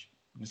match.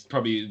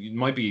 It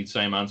might be the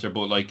same answer,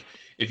 but like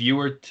if you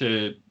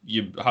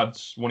had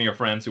one of your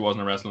friends who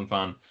wasn't a wrestling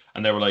fan,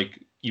 and they were like,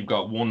 you've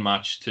got one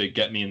match to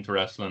get me into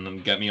wrestling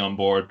and get me on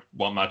board,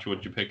 what match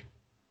would you pick?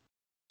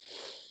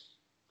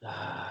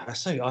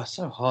 That's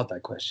so hard,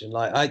 that question.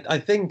 Like I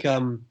think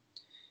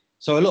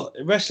so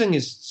wrestling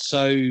is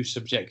so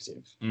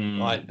subjective,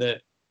 right?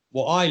 That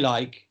what I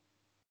like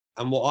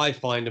and what I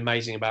find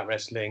amazing about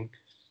wrestling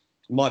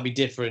might be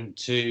different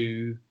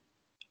to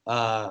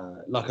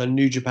like a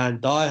New Japan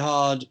Die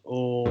Hard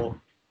or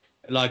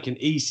like an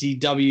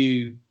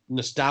ECW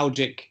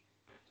nostalgic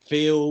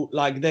feel.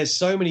 Like there's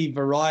so many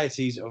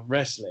varieties of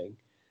wrestling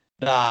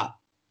that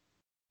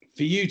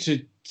for you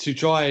to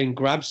try and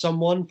grab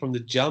someone from the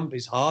jump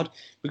is hard,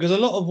 because a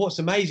lot of what's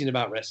amazing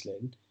about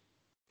wrestling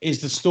is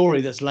the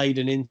story that's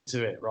laden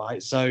into it,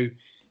 right? So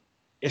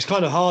it's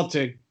kind of hard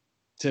to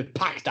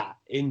pack that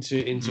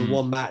into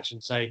one match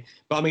and say.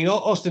 But I mean,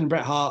 Austin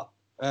Bret Hart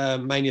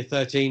Mania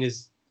 13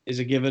 is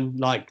a given.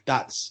 Like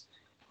that's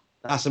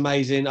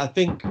amazing. I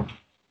think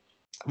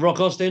Rock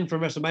Austin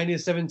from WrestleMania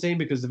 17,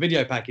 because the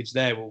video package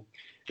there will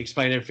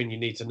explain everything you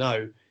need to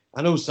know,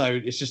 and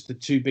also it's just the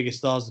two biggest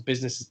stars the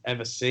business has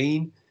ever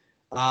seen.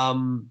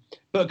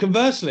 But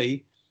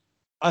conversely,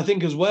 I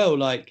think as well,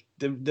 like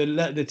the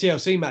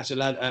TLC match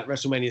at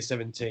WrestleMania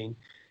 17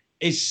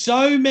 is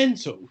so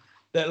mental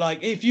that,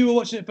 like, if you were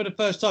watching it for the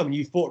first time and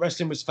you thought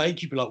wrestling was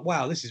fake, you'd be like,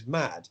 wow, this is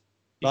mad.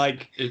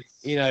 Like,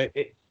 you know,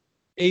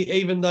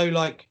 even though,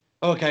 like,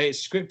 okay,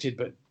 it's scripted,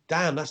 but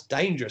damn, that's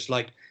dangerous.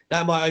 Like,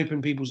 that might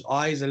open people's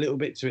eyes a little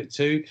bit to it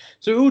too.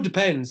 So it all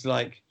depends.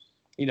 Like,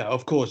 you know,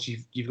 of course,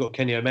 you've got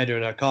Kenny Omega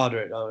and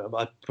Okada.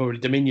 Probably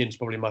Dominion's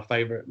probably my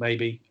favorite,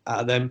 maybe,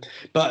 out of them.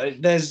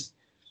 But there's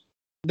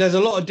a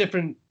lot of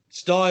different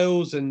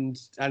styles and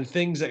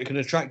things that can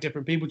attract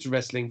different people to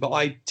wrestling. But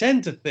I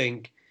tend to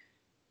think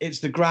it's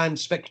the grand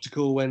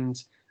spectacle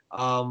and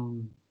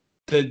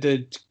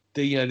the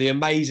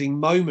amazing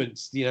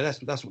moments. You know,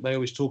 that's what they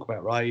always talk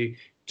about, right?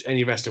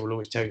 Any wrestler will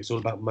always tell you it's all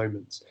about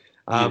moments.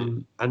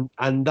 And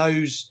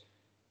those,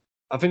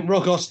 I think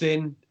Rock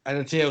Austin and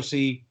the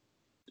TLC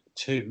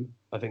 2,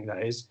 I think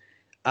that is,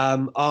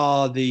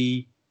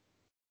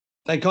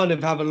 they kind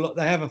of have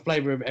they have a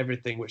flavour of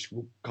everything, which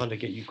will kind of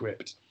get you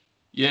gripped.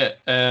 Yeah,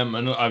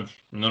 I've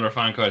another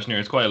fan question here.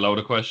 It's quite a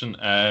loaded question.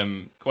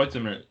 Quite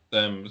similar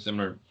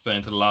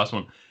vein to the last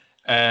one.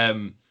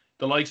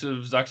 The likes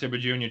of Zack Sabre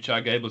Jr.,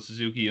 Chad Gable,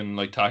 Suzuki, and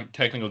like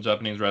technical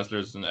Japanese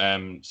wrestlers,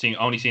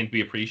 only seem to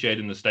be appreciated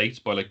in the States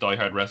by like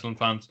diehard wrestling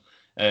fans.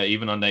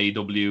 Even on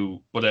AEW,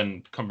 but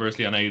then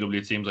conversely on AEW,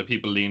 it seems like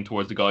people lean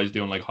towards the guys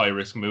doing like high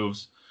risk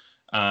moves.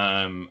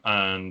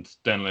 And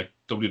then like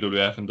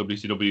WWF and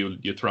WCW,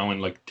 you throw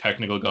in like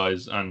technical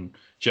guys, and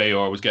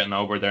JR was getting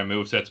over their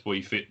movesets, but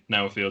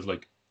now it feels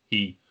like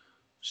he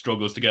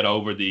struggles to get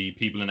over the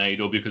people in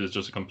AEW because it's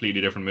just a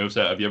completely different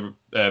moveset. Have you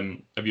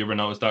ever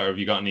noticed that, or have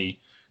you got any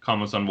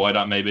comments on why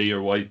that may be,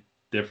 or why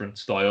different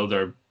styles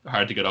are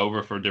hard to get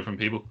over for different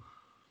people?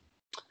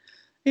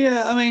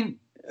 Yeah, I mean,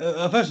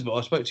 first of all,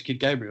 I spoke to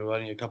Kid Gabriel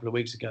only a couple of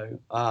weeks ago,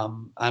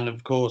 and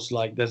of course,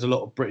 like, there's a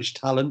lot of British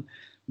talent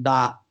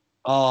that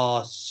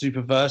are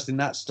super versed in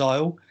that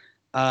style.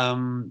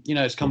 You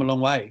know, it's come a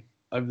long way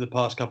over the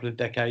past couple of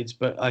decades,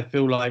 but I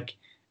feel like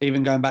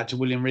even going back to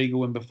William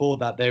Regal and before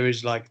that, there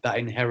is like that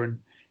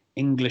inherent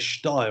English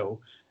style.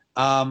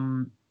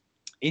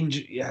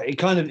 It's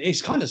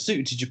kind of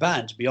suited to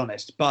Japan, to be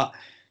honest. But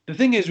the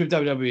thing is with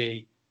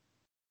WWE,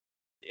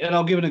 and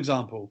I'll give an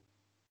example.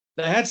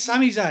 They had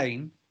Sami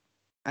Zayn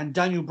and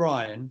Daniel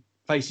Bryan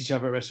face each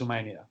other at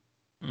WrestleMania,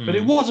 but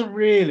it wasn't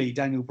really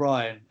Daniel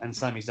Bryan and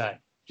Sami Zayn.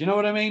 Do you know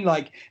what I mean?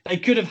 Like, they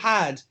could have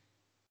had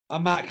a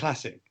Matt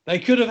Classic. They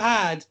could have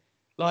had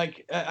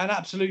like an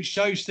absolute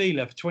show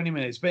stealer for 20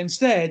 minutes, but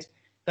instead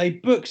they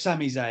book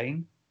Sami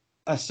Zayn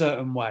a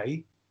certain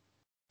way,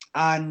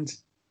 and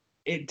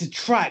it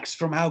detracts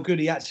from how good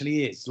he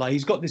actually is. Like,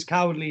 he's got this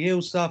cowardly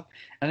heel stuff,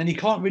 and then he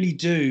can't really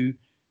do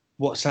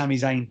what Sami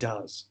Zayn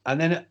does. And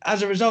then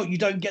as a result, you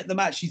don't get the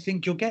match you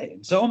think you're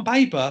getting. So on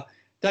paper,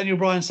 Daniel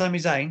Bryan, Sami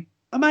Zayn,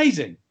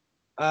 amazing.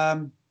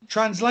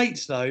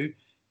 Translates though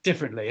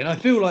differently, and I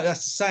feel like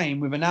that's the same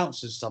with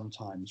announcers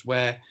sometimes,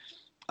 where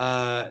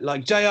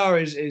like JR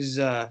is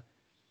I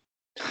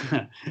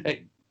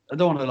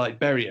don't want to like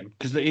bury him,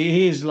 because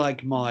he is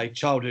like my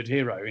childhood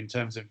hero in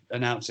terms of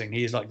announcing.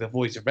 He is like the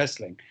voice of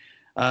wrestling,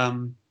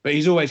 but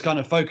he's always kind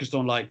of focused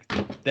on like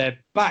their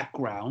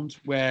background,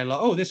 where like,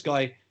 oh, this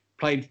guy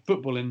played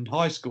football in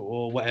high school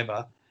or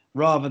whatever,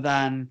 rather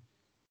than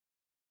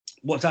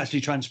what's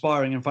actually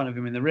transpiring in front of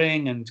him in the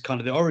ring and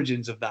kind of the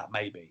origins of that,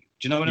 maybe.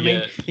 Do you know what I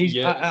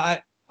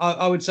mean?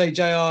 I would say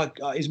JR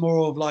is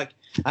more of like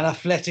an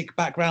athletic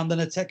background than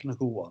a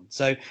technical one.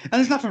 So, and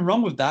there's nothing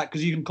wrong with that,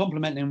 because you can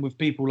complement him with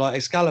people like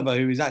Excalibur,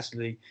 who is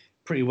actually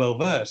pretty well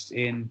versed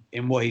in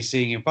what he's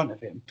seeing in front of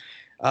him.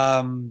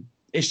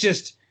 It's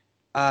just,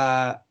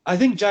 I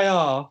think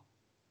JR,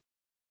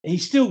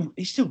 he's still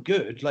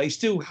good. Like, he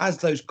still has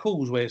those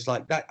calls where it's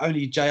like that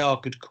only JR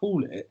could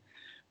call it,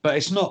 but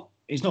it's not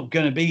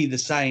going to be the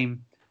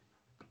same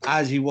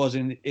as he was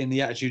in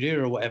the Attitude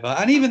Era or whatever.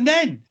 And even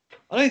then,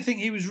 I don't think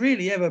he was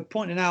really ever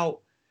pointing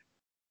out,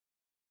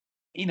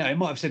 you know, he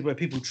might have said where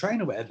people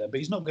train or whatever, but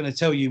he's not going to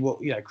tell you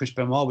what, you know, Chris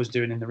Benoit was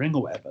doing in the ring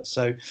or whatever.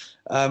 So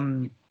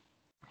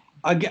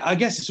I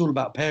guess it's all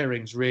about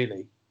pairings,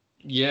 really.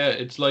 Yeah,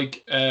 it's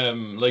like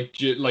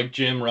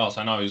Jim Ross.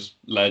 I know he's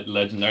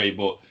legendary,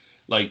 but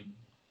like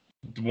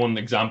one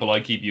example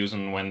I keep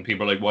using when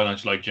people are like, why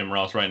don't you like Jim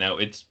Ross right now?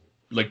 It's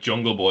like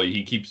Jungle Boy.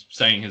 He keeps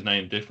saying his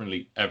name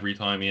differently every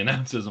time he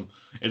announces him.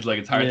 It's like,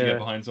 it's hard to get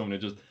behind someone.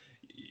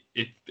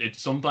 It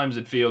sometimes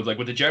it feels like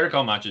with the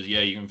Jericho matches,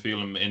 yeah, you can feel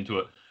him into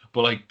it.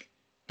 But like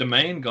the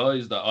main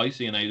guys that I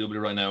see in AEW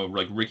right now,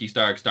 like Ricky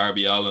Starks,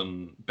 Darby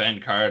Allin,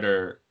 Ben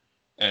Carter,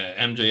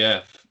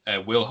 MJF,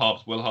 Will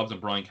Hobbs and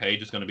Brian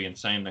Cage is going to be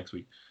insane next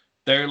week.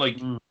 They're like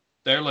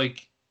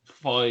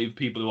 5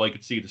 people who I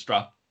could see the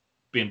strap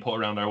being put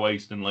around their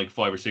waist in like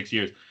 5 or 6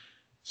 years.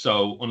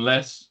 So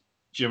unless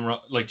Jim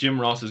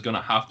Ross is going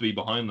to have to be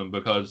behind them,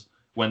 because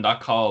when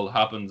that call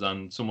happens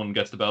and someone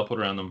gets the bell put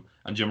around them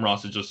and Jim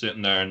Ross is just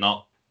sitting there and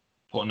not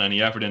putting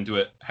any effort into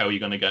it, how are you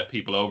going to get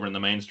people over in the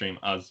mainstream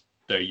as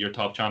your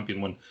top champion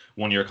when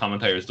one of your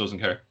commentators doesn't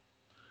care?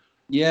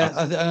 Yeah,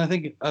 I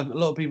think a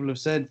lot of people have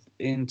said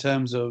in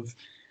terms of,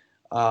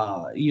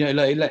 like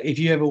if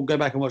you ever go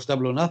back and watch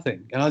Double or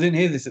Nothing, and I didn't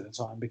hear this at the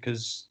time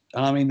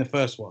and I mean the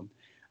first one,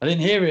 I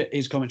didn't hear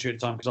his commentary at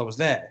the time because I was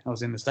there, I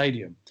was in the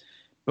stadium.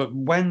 But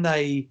when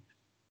they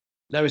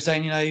were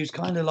saying, he was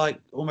kind of like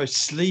almost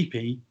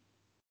sleepy,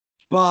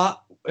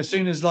 but as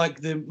soon as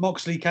like the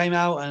Moxley came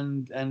out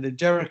and the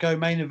Jericho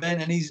main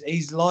event, and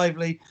he's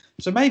lively,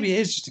 so maybe it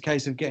is just a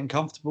case of getting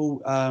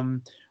comfortable,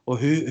 or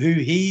who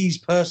he's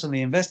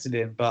personally invested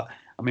in. But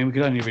I mean, we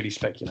could only really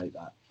speculate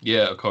that.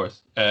 Yeah, of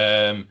course.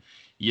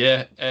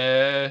 Yeah.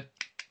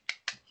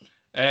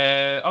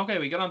 Okay,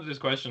 we get on to this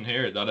question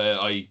here that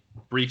I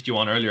briefed you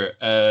on earlier.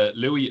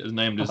 Louis is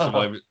named his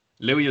Survivor.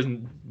 Louis is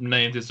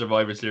named his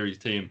Survivor Series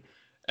team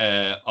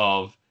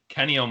of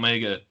Kenny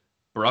Omega,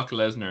 Brock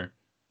Lesnar,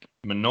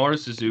 Minoru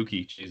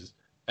Suzuki, Jesus,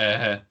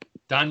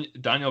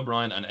 Daniel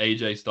Bryan, and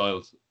AJ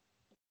Styles.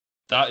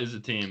 That is a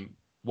team.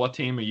 What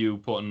team are you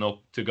putting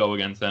up to go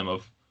against them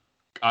of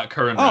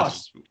current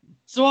wrestlers?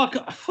 So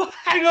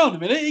hang on a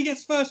minute. He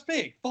gets first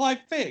pick. 5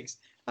 picks.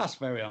 That's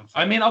very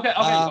unfair. I mean,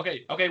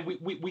 okay.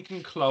 We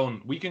can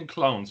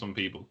clone some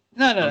people.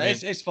 No, I mean,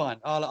 it's fine.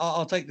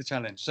 I'll take the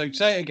challenge. So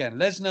say it again: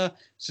 Lesnar,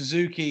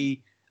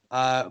 Suzuki,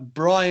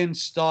 Bryan,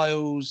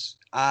 Styles,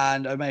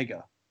 and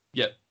Omega.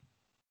 Yep.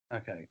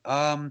 Okay.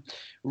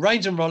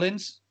 Reigns and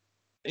Rollins,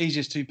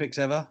 easiest 2 picks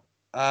ever.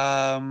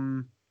 I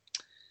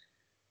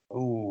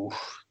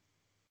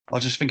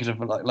was just thinking of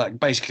like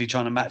basically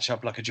trying to match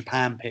up like a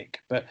Japan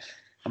pick, but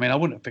I mean I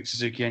wouldn't have picked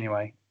Suzuki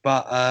anyway.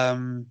 But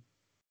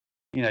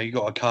you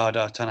got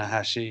Okada,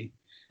 Tanahashi,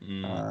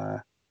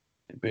 like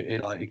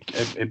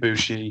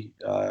Ibushi.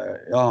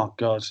 Oh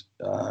God,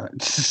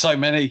 so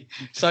many.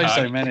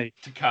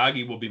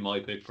 Takagi would be my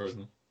pick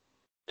personally.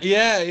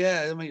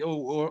 Yeah. I mean,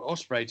 or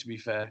Ospreay to be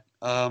fair.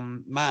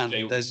 I'm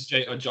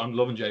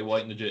loving Jay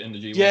White in the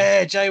G1.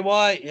 Yeah, Jay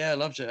White. Yeah, I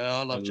love Jay.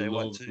 I love Jay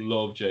White too.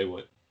 Love Jay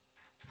White.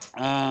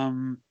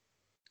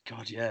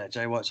 God, yeah,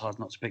 Jay White's hard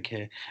not to pick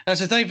here. That's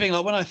the same thing.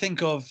 Like when I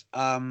think of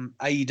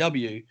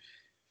AEW,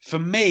 for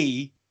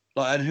me,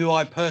 like, and who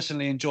I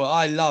personally enjoy,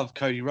 I love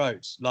Cody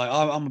Rhodes. Like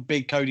I'm a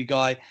big Cody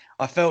guy.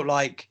 I felt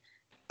like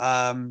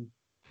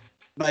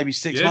maybe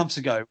 6 months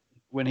ago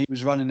when he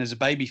was running as a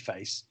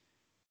babyface,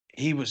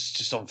 he was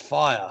just on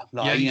fire.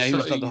 Like he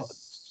was like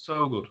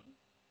so good.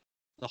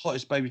 The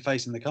hottest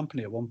babyface in the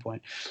company at one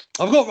point.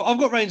 I've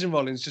got Reigns and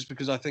Rollins just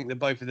because I think that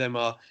both of them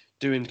are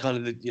doing kind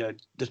of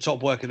the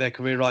top work of their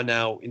career right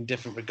now in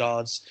different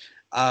regards.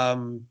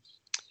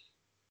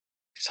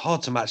 It's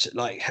hard to match it.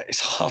 Like it's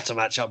hard to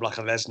match up like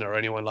a Lesnar or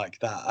anyone like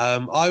that.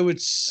 I would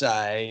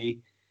say.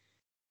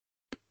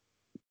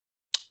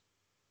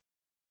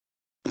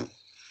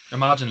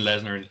 Imagine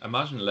Lesnar and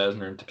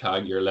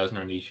Takagi or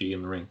Lesnar and Ishii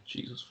in the ring.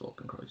 Jesus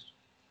fucking Christ.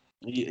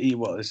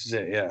 Well, this is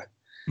it, yeah.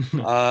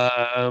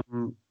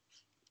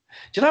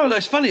 Do you know what?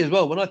 It's funny as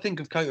well when I think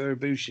of Kota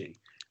Ibushi.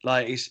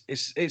 Like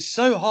it's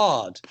so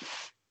hard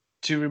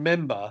to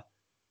remember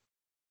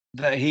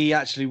that he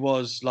actually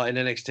was like in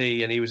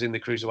NXT and he was in the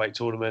Cruiserweight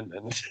tournament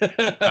and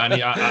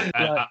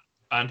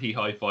he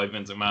high five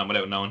Vince McMahon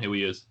without knowing who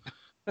he is.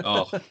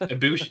 Oh,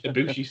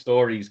 Ibushi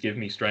stories give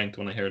me strength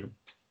when I hear them.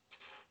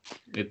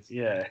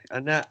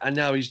 And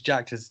now he's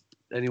jacked as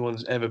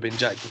anyone's ever been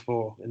jacked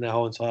before in their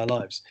whole entire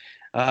lives.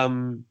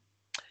 Man,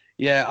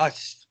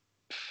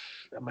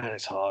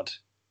 it's hard.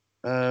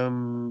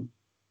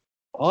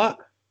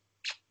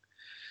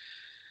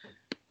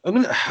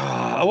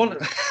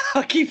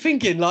 I keep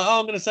thinking like,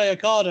 I'm going to say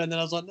Okada, and then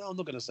I was like, no, I'm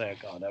not going to say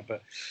Okada.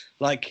 But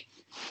like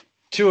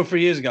 2 or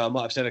 3 years ago, I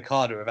might have said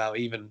Okada without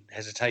even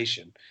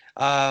hesitation.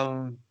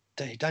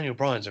 Daniel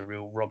Bryan's a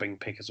real robbing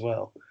pick as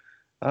well.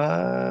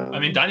 I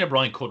mean, Daniel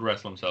Bryan could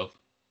wrestle himself.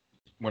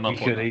 We're not.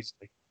 He could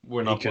easily.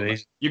 We're not.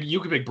 You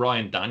could pick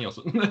Bryan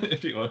Danielson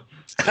if you want.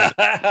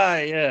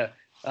 Yeah.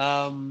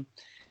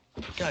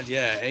 God,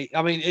 yeah.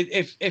 I mean,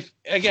 if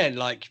again,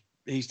 like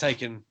he's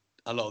taken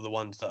a lot of the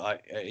ones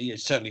that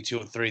certainly 2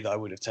 or 3 that I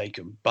would have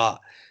taken,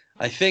 but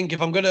I think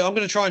if I'm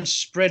gonna try and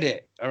spread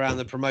it around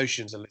the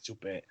promotions a little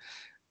bit.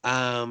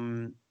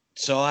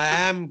 So I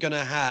am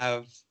gonna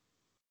have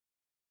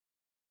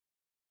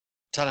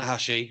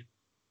Tanahashi.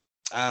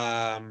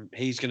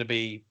 He's gonna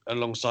be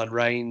alongside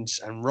Reigns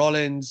and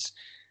Rollins,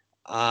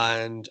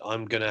 and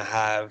I'm gonna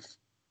have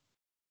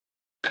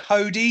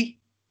Cody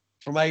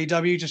from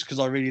AEW just because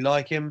I really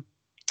like him,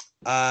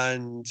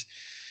 and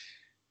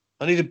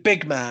I need a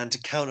big man to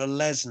counter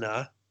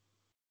Lesnar.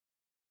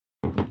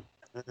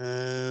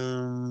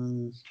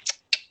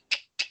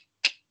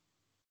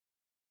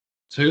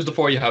 So who's the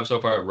 4 you have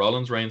so far?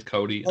 Rollins, Reigns,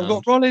 Cody. I've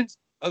got Rollins.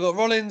 I've got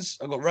Reigns.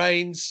 I've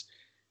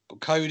got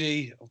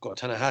Cody. I've got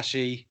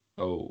Tanahashi.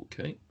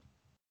 Okay.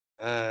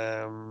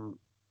 God.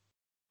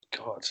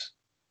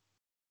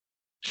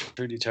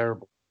 Truly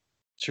terrible.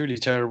 Truly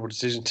terrible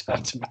decision to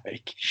have to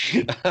make.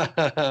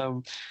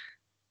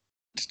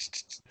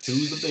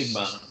 Who's the big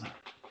man?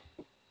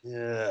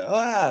 Yeah, well,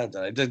 I don't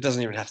know. It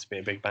doesn't even have to be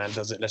a big man,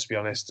 does it? Let's be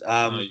honest.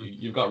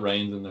 You've got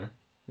Reigns in there.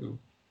 Who?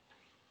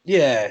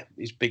 Yeah,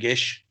 he's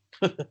big-ish.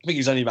 I think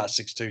he's only about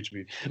 6'2", to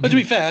be. But to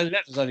be fair,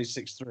 Lesnar's only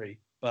 6'3".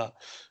 But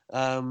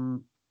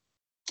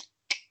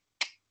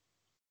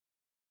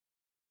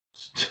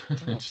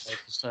it's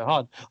so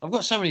hard. I've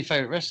got so many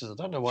favorite wrestlers. I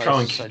don't know why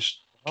it's so hard.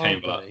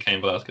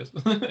 Cain Velasquez.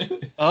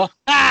 Oh,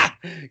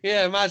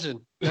 yeah,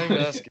 imagine. Cain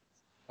Velasquez.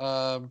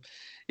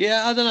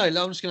 Yeah, I don't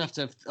know. I'm just gonna have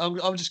to.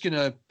 I'm just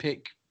gonna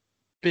pick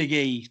Big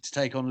E to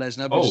take on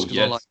Lesnar.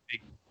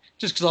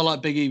 Just because I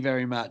like Big E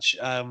very much.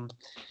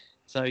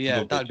 So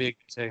yeah, that'd be a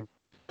good team.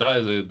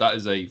 That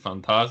is a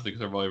fantastic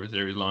Survivor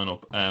Series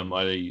lineup.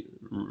 I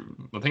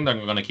think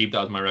I'm going to keep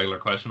that as my regular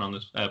question on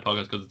this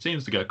podcast because it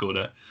seems to get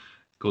good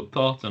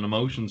thoughts and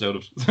emotions out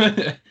of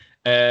it.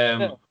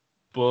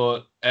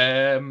 But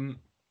I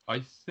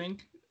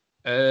think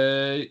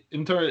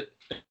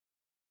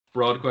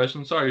broad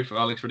question. Sorry for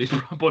Alex for these,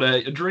 but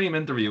a dream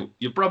interview.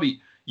 You've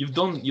done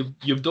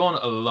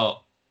a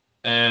lot.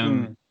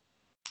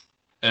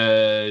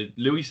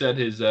 Louis said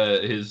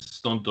his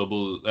stunt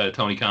double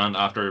Tony Khan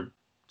after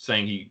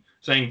saying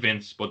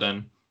Vince, but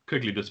then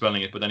quickly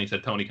dispelling it. But then he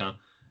said Tony Khan.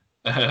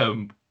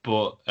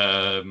 But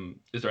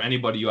is there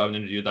anybody you haven't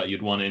interviewed that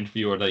you'd want to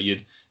interview or that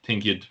you'd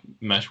think you'd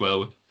mesh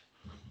well with?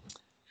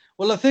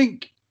 Well, I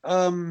think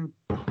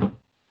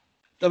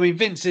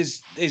Vince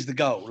is the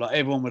goal. Like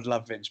everyone would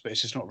love Vince, but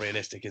it's just not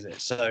realistic, is it?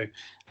 So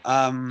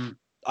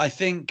I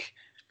think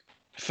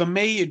for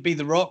me it'd be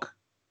The Rock.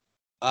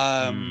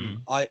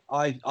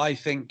 I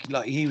think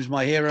like he was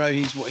my hero.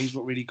 He's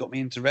what really got me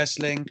into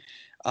wrestling.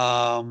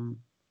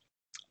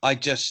 I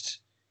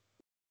just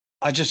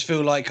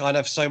feel like I'd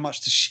have so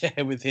much to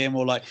share with him,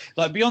 or like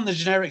beyond the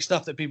generic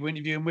stuff that people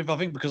interview him with. I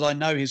think because I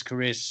know his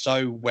career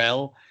so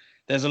well,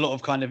 there's a lot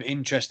of kind of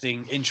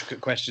interesting,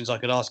 intricate questions I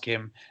could ask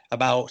him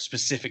about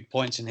specific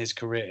points in his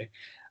career.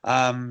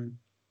 I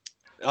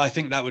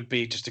think that would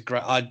be just a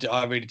great.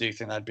 I really do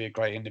think that'd be a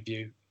great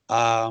interview.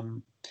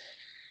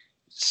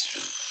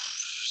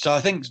 So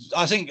I think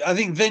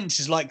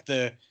Vince is like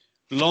the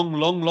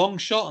long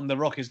shot, and The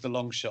Rock is the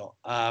long shot.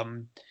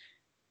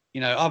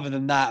 Other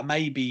than that,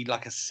 maybe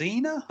like a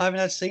Cena. I haven't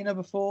had Cena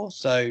before,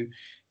 so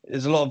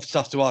there's a lot of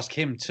stuff to ask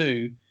him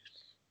too.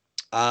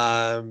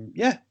 I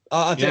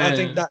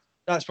think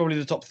that's probably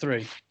the top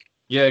three.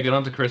 Yeah, get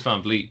on to Chris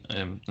Van Vliet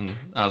and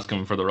ask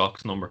him for The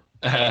Rock's number.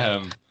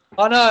 I know,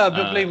 I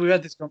believe we've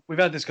had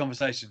this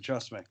conversation.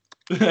 Trust me.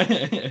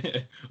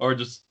 Or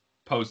just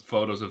post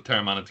photos of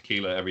Terramana and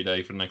tequila every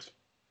day for the next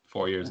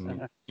 4 years,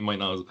 and you might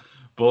know.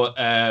 But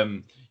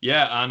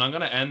yeah, and I'm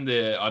gonna end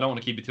I don't want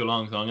to keep it too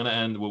long, so I'm gonna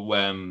end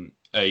with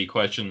a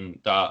question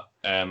that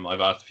I've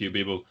asked a few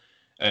people.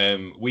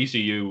 We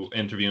see you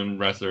interviewing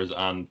wrestlers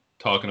and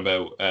talking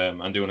about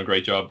and doing a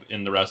great job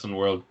in the wrestling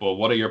world. But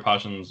what are your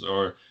passions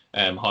or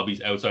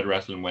hobbies outside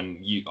wrestling?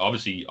 When you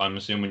obviously, I'm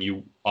assuming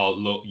you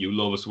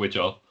love a switch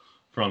off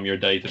from your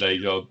day-to-day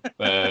job.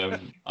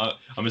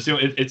 I'm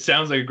assuming it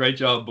sounds like a great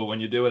job, but when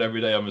you do it every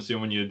day, I'm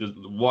assuming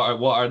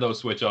what are those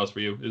switch offs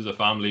for you? Is it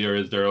family or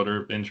is there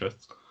other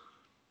interests?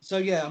 So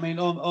yeah, I mean,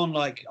 on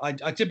like I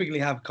typically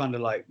have kind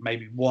of like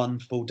maybe one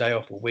full day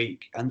off a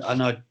week, and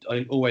I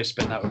always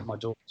spend that with my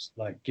daughters.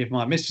 Like give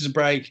my missus a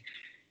break.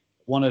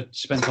 Want to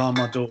spend time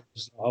with my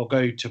daughters? I'll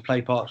go to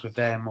play parks with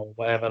them or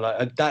whatever.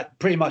 Like that,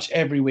 pretty much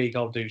every week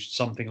I'll do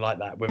something like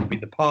that, whether it be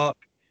the park,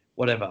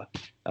 whatever.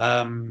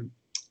 At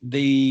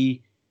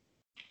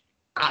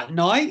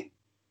night,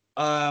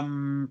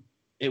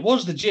 it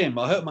was the gym.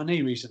 I hurt my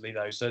knee recently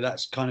though, so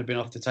that's kind of been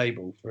off the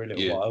table for a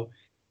little while.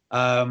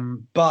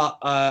 But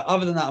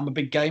other than that, I'm a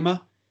big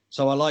gamer,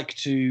 so I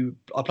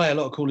play a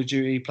lot of Call of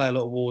Duty, play a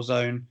lot of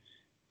Warzone,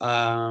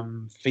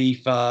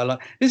 FIFA. Like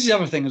this is the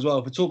other thing as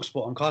well for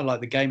TalkSport. I'm kind of like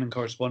the gaming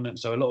correspondent,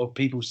 so a lot of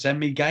people send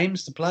me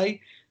games to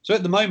play. So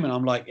at the moment,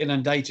 I'm like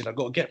inundated. I've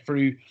got to get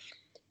through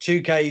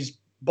 2K's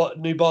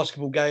new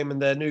basketball game and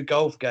their new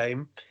golf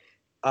game.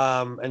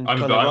 I'm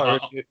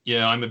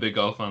a big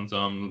golf fan, so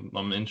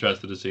I'm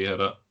interested to see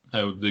how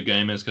the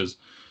game is, because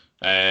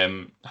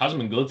hasn't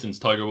been good since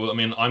Tiger Woods. I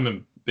mean, I'm a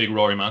big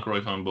Rory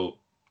McIlroy fan, but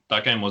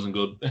that game wasn't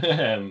good.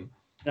 The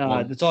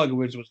Tiger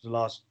Woods was the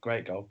last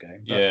great golf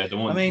game. Yeah, the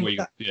one. I mean,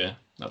 that's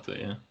it.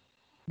 Yeah.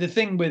 The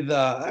thing with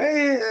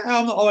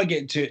I won't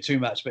get into it too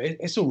much, but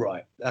it's all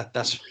right.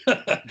 That's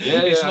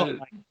it's not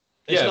like,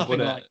 nothing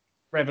like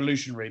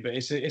revolutionary, but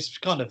it's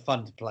kind of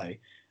fun to play.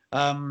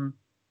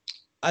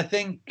 I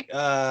think,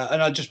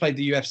 and I just played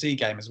the UFC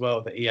game as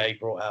well that EA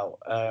brought out,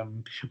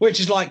 which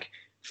is like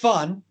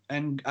fun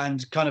and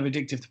kind of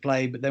addictive to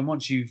play. But then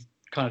once you've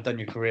kind of done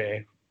your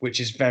career,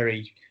 which is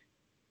very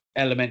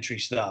elementary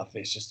stuff,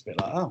 it's just a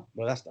bit like, oh,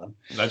 well, that's done.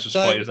 Let's just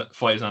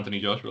fight as Anthony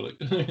Joshua. Like.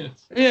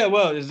 Yeah,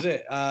 well, this is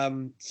it.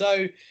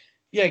 So,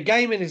 yeah,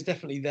 gaming is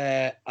definitely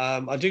there.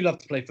 I do love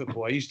to play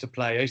football. I used to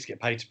get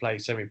paid to play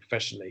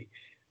semi-professionally.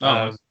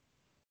 Nice.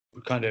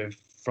 Kind of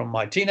from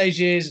my teenage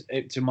years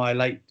to my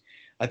late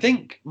I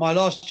think my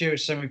last year at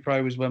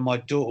semi-pro was when my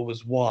daughter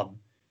was 1.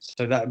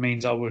 So that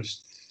means I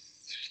was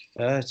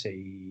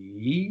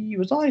 30,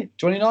 was I?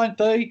 29,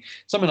 30?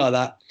 Something like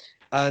that.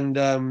 And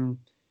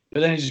but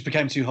then it just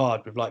became too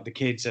hard with like the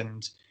kids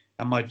and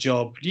my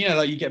job. You know,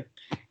 like you get,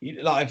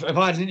 like if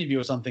I had an interview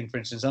or something, for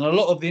instance, and a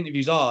lot of the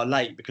interviews are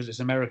late because it's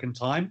American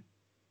time.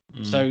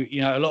 So,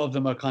 you know, a lot of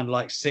them are kind of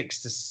like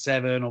 6 to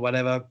 7 or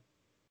whatever.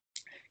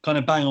 Kind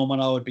of bang on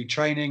when I would be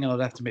training and I'd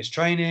have to miss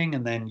training,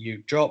 and then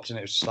you dropped and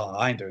it was just like,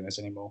 I ain't doing this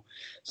anymore.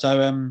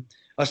 So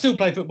I still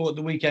play football at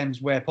the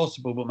weekends where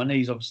possible, but my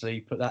knees obviously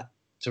put that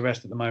to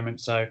rest at the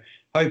moment. So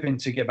hoping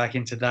to get back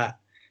into that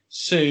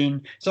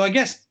soon. So I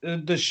guess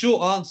the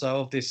short answer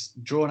of this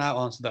drawn out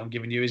answer that I'm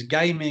giving you is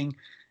gaming,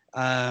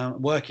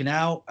 working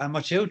out, and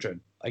my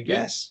children, I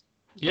guess.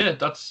 Yeah,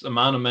 that's a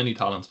man of many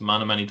talents.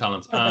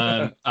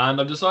 And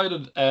I've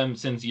decided,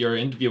 since your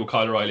interview with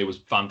Kyle O'Reilly was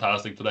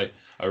fantastic today,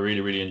 I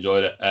really, really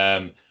enjoyed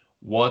it.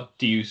 What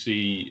do you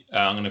see?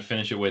 I'm going to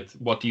finish it with,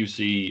 what do you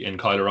see in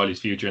Kyle O'Reilly's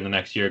future in the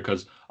next year?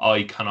 Because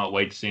I cannot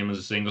wait to see him as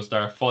a single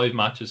star. 5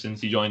 matches since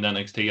he joined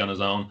NXT on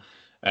his own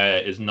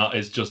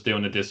is just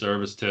doing a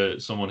disservice to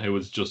someone who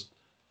was just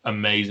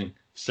amazing,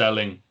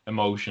 selling,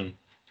 emotion,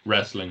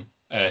 wrestling.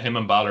 Him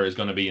and Balor is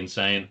going to be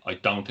insane. I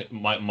don't.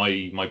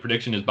 My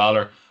prediction is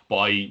Balor, but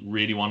I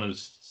really want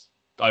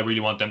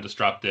them to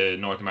strap the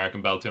North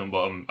American belt to him.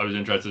 But I was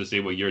interested to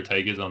see what your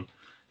take is on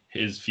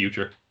his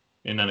future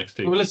in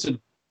NXT. Well, listen,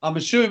 I'm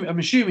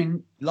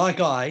assuming, like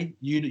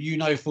you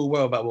know full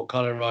well about what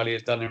Kyle O'Reilly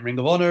has done in Ring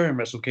of Honor and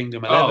Wrestle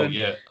Kingdom 11.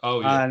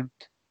 Oh yeah.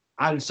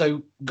 And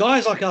so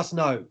guys like us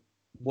know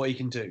what he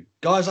can do.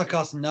 Guys like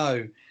us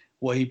know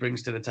what he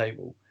brings to the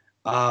table.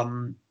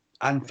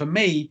 And for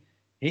me,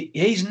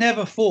 he's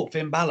never fought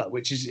Finn Balor,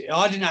 which is,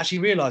 I didn't actually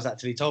realise that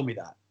till he told me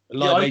that.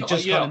 Like I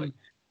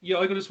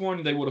could have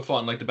sworn they would have fought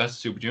in like the Best of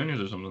Super Juniors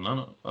or something.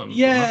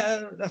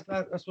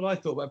 That's what I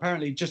thought. But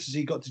apparently, just as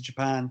he got to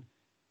Japan,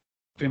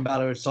 Finn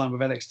Balor had signed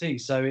with NXT.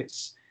 So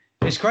it's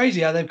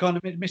crazy how they've kind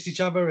of missed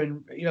each other.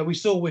 And you know, we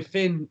saw with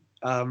Finn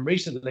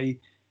recently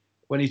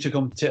when he took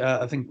on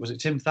I think was it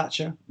Tim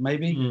Thatcher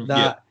maybe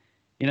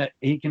you know,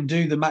 he can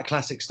do the Matt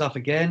Classic stuff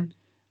again.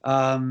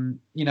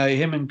 You know,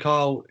 him and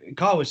Kyle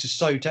was just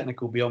so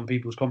technical beyond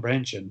people's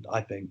comprehension,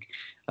 I think.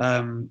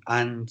 And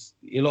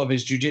a lot of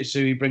his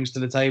jiu-jitsu he brings to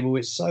the table,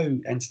 it's so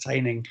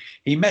entertaining.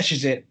 He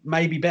meshes it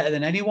maybe better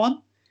than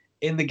anyone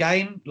in the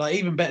game, like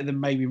even better than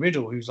maybe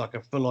Riddle, who's like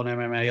a full-on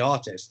MMA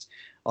artist.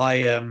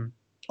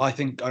 I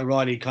think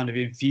O'Reilly kind of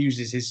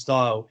infuses his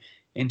style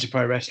into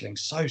pro wrestling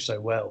so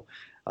well.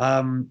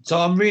 So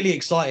I'm really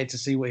excited to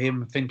see what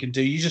him and Finn can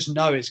do. You just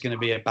know it's going to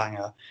be a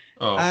banger.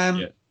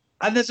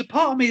 And there's a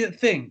part of me that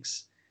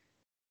thinks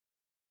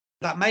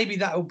that maybe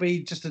that will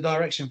be just a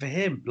direction for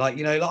him. Like,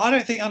 you know, like, I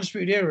don't think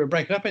Undisputed Era will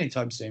break up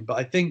anytime soon, but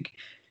I think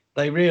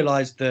they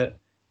realised that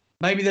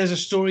maybe there's a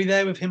story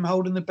there with him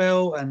holding the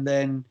belt and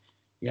then,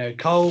 you know,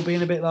 Cole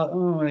being a bit like,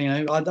 oh, you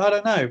know, I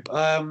don't know.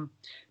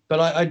 But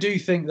I do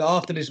think that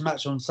after this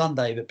match on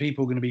Sunday, that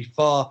people are going to be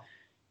people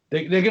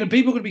are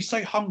going to be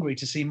so hungry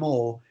to see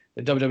more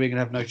that WWE are going to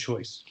have no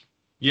choice.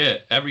 Yeah,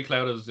 every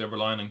cloud is silver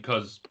lining,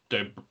 because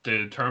the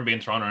term being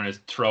thrown around is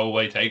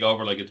throwaway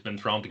takeover, like it's been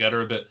thrown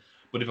together a bit.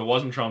 But if it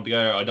wasn't thrown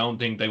together, I don't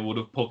think they would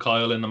have put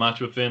Kyle in the match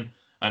with Finn.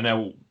 And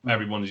now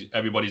everybody's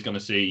going to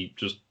see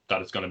just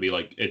that it's going to be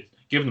like it.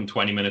 Give them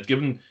 20 minutes.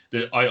 Give them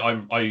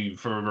I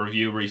for a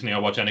review recently, I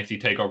watched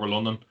NXT Takeover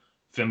London.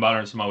 Finn Balor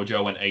and Samoa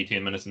Joe went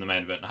 18 minutes in the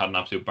main event and had an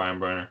absolute barn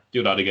burner.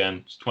 Do that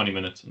again, just 20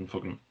 minutes and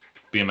fucking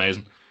be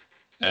amazing.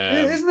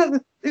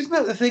 Isn't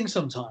that the thing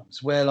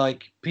sometimes where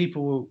like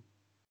people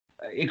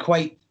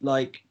equate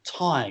like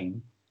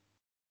time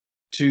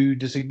to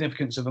the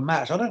significance of a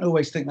match? I don't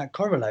always think that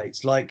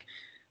correlates. Like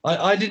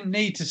I didn't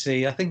need to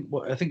see, I think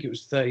it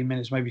was 30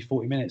 minutes, maybe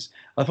 40 minutes.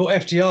 I thought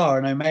FTR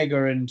and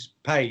Omega and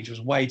Page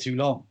was way too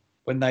long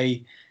when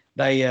they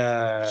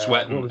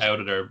sweating out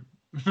of their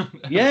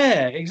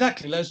yeah,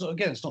 exactly. It's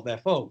not their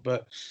fault,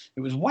 but it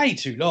was way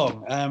too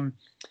long.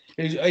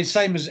 It's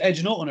same as Edge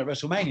and Orton at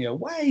WrestleMania,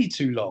 way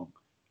too long.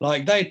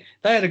 Like they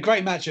had a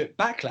great match at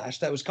Backlash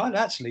that was kind of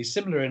actually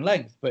similar in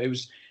length, but it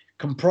was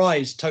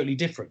comprised totally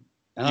different.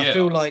 And I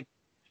feel like,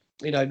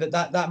 you know,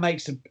 that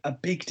makes a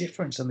big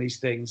difference on these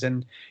things.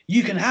 And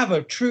you can have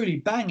a truly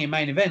banging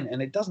main event,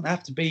 and it doesn't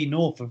have to be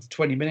north of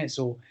 20 minutes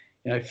or,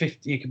 you know,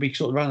 50. It could be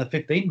sort of around the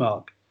 15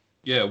 mark.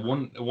 Yeah,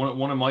 one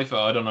of my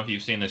I don't know if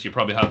you've seen this. You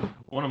probably have.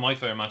 One of my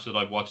favorite matches that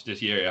I've watched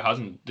this year.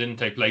 It didn't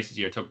take place this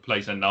year. It took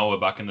place in Noah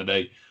back in the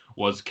day.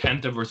 Was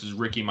Kenta versus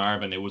Ricky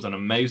Marvin. It was an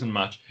amazing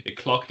match. It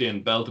clocked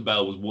in bell to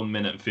bell was 1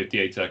 minute and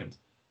 58 seconds.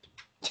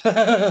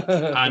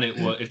 And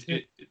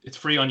it's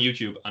free on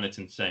YouTube and it's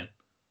insane.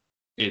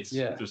 It's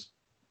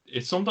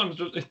sometimes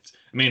I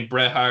mean,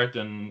 Bret Hart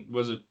and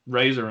was it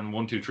Razor and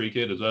 1-2-3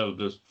 Kid as well.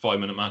 This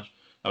 5-minute match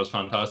that was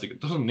fantastic. It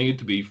doesn't need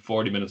to be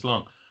 40 minutes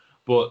long,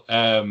 but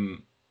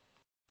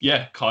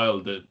yeah,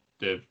 Kyle.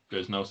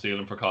 There's no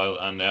ceiling for Kyle,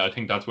 and I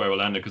think that's where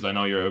we'll end it because I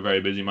know you're a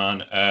very busy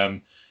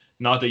man.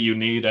 not that you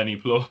need any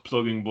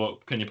plugging,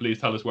 but can you please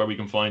tell us where we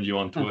can find you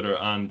on Twitter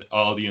and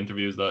all the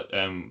interviews that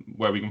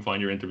where we can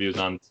find your interviews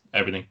and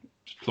everything?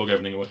 Just plug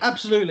everything away.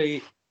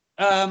 Absolutely.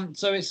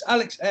 So it's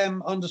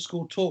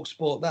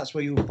AlexM_Talksport. That's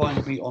where you'll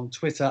find me on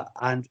Twitter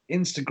and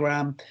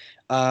Instagram.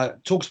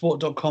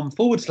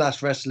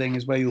 Talksport.com/wrestling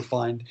is where you'll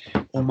find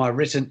all my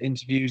written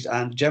interviews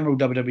and general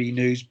WWE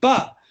news.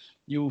 But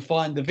you'll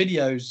find the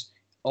videos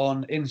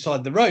on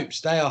Inside the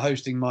Ropes. They are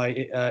hosting my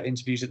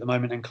interviews at the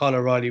moment, and Kyle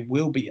O'Reilly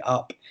will be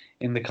up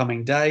in the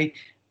coming day.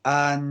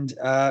 And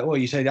well,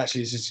 you say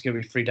actually this is going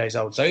to be 3 days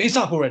old, so it's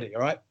up already.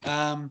 All right.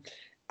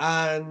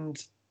 And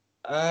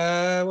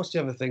what's the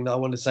other thing that I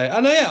want to say? Oh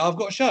no, yeah, I've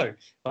got a show.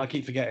 I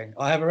keep forgetting.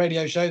 I have a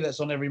radio show that's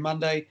on every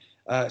Monday,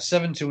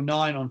 7 till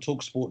 9 on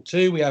Talksport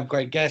 2. We have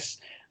great guests,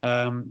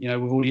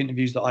 with all the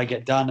interviews that I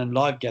get done and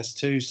live guests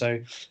too. So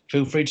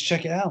feel free to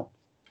check it out.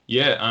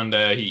 Yeah, and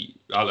as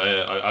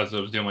I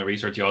was doing my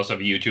research, he also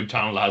have a YouTube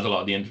channel that has a lot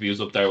of the interviews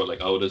up there with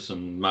like Otis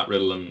and Matt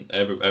Riddle and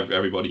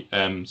everybody.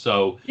 It's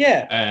the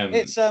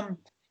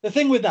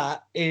thing with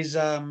that is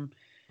so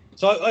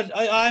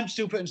I am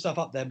still putting stuff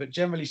up there, but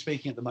generally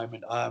speaking, at the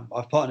moment,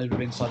 I've partnered with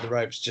Inside the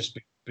Ropes just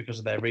because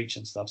of their reach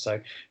and stuff. So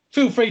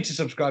feel free to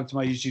subscribe to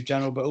my YouTube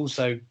channel, but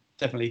also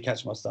definitely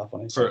catch my stuff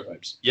on Inside the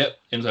Ropes. Yep,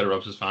 Inside the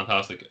Ropes is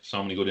fantastic.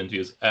 So many good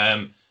interviews.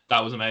 That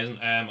was amazing.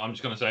 I'm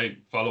just gonna say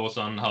follow us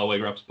on Hallway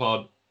Graps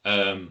Pod.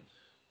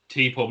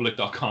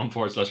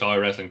 tpublic.com/Hallway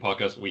Wrestling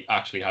Podcast. We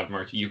actually have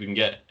merch. You can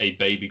get a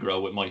baby grow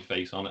with my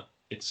face on it.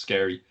 It's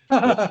scary.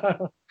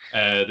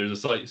 There's a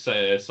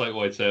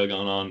site-wide sale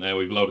going on.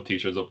 We've a load of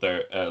t-shirts up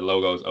there,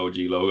 logos,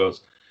 OG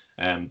logos.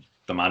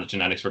 The Man at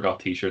Genetics Forgot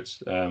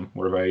t-shirts.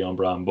 We're very on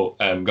brand, but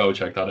go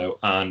check that out.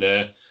 And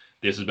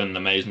this has been an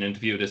amazing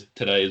interview.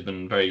 Today has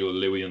been very good.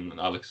 Louis and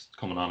Alex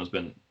coming on has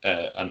been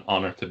an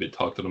honor to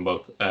talk to them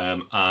both.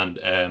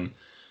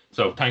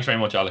 So thanks very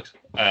much, Alex.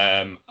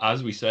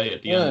 As we say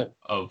at the end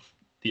of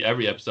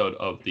every episode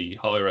of the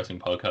Hallway Wrestling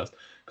Podcast,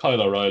 Kyle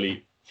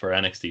O'Reilly for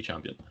NXT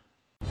champion.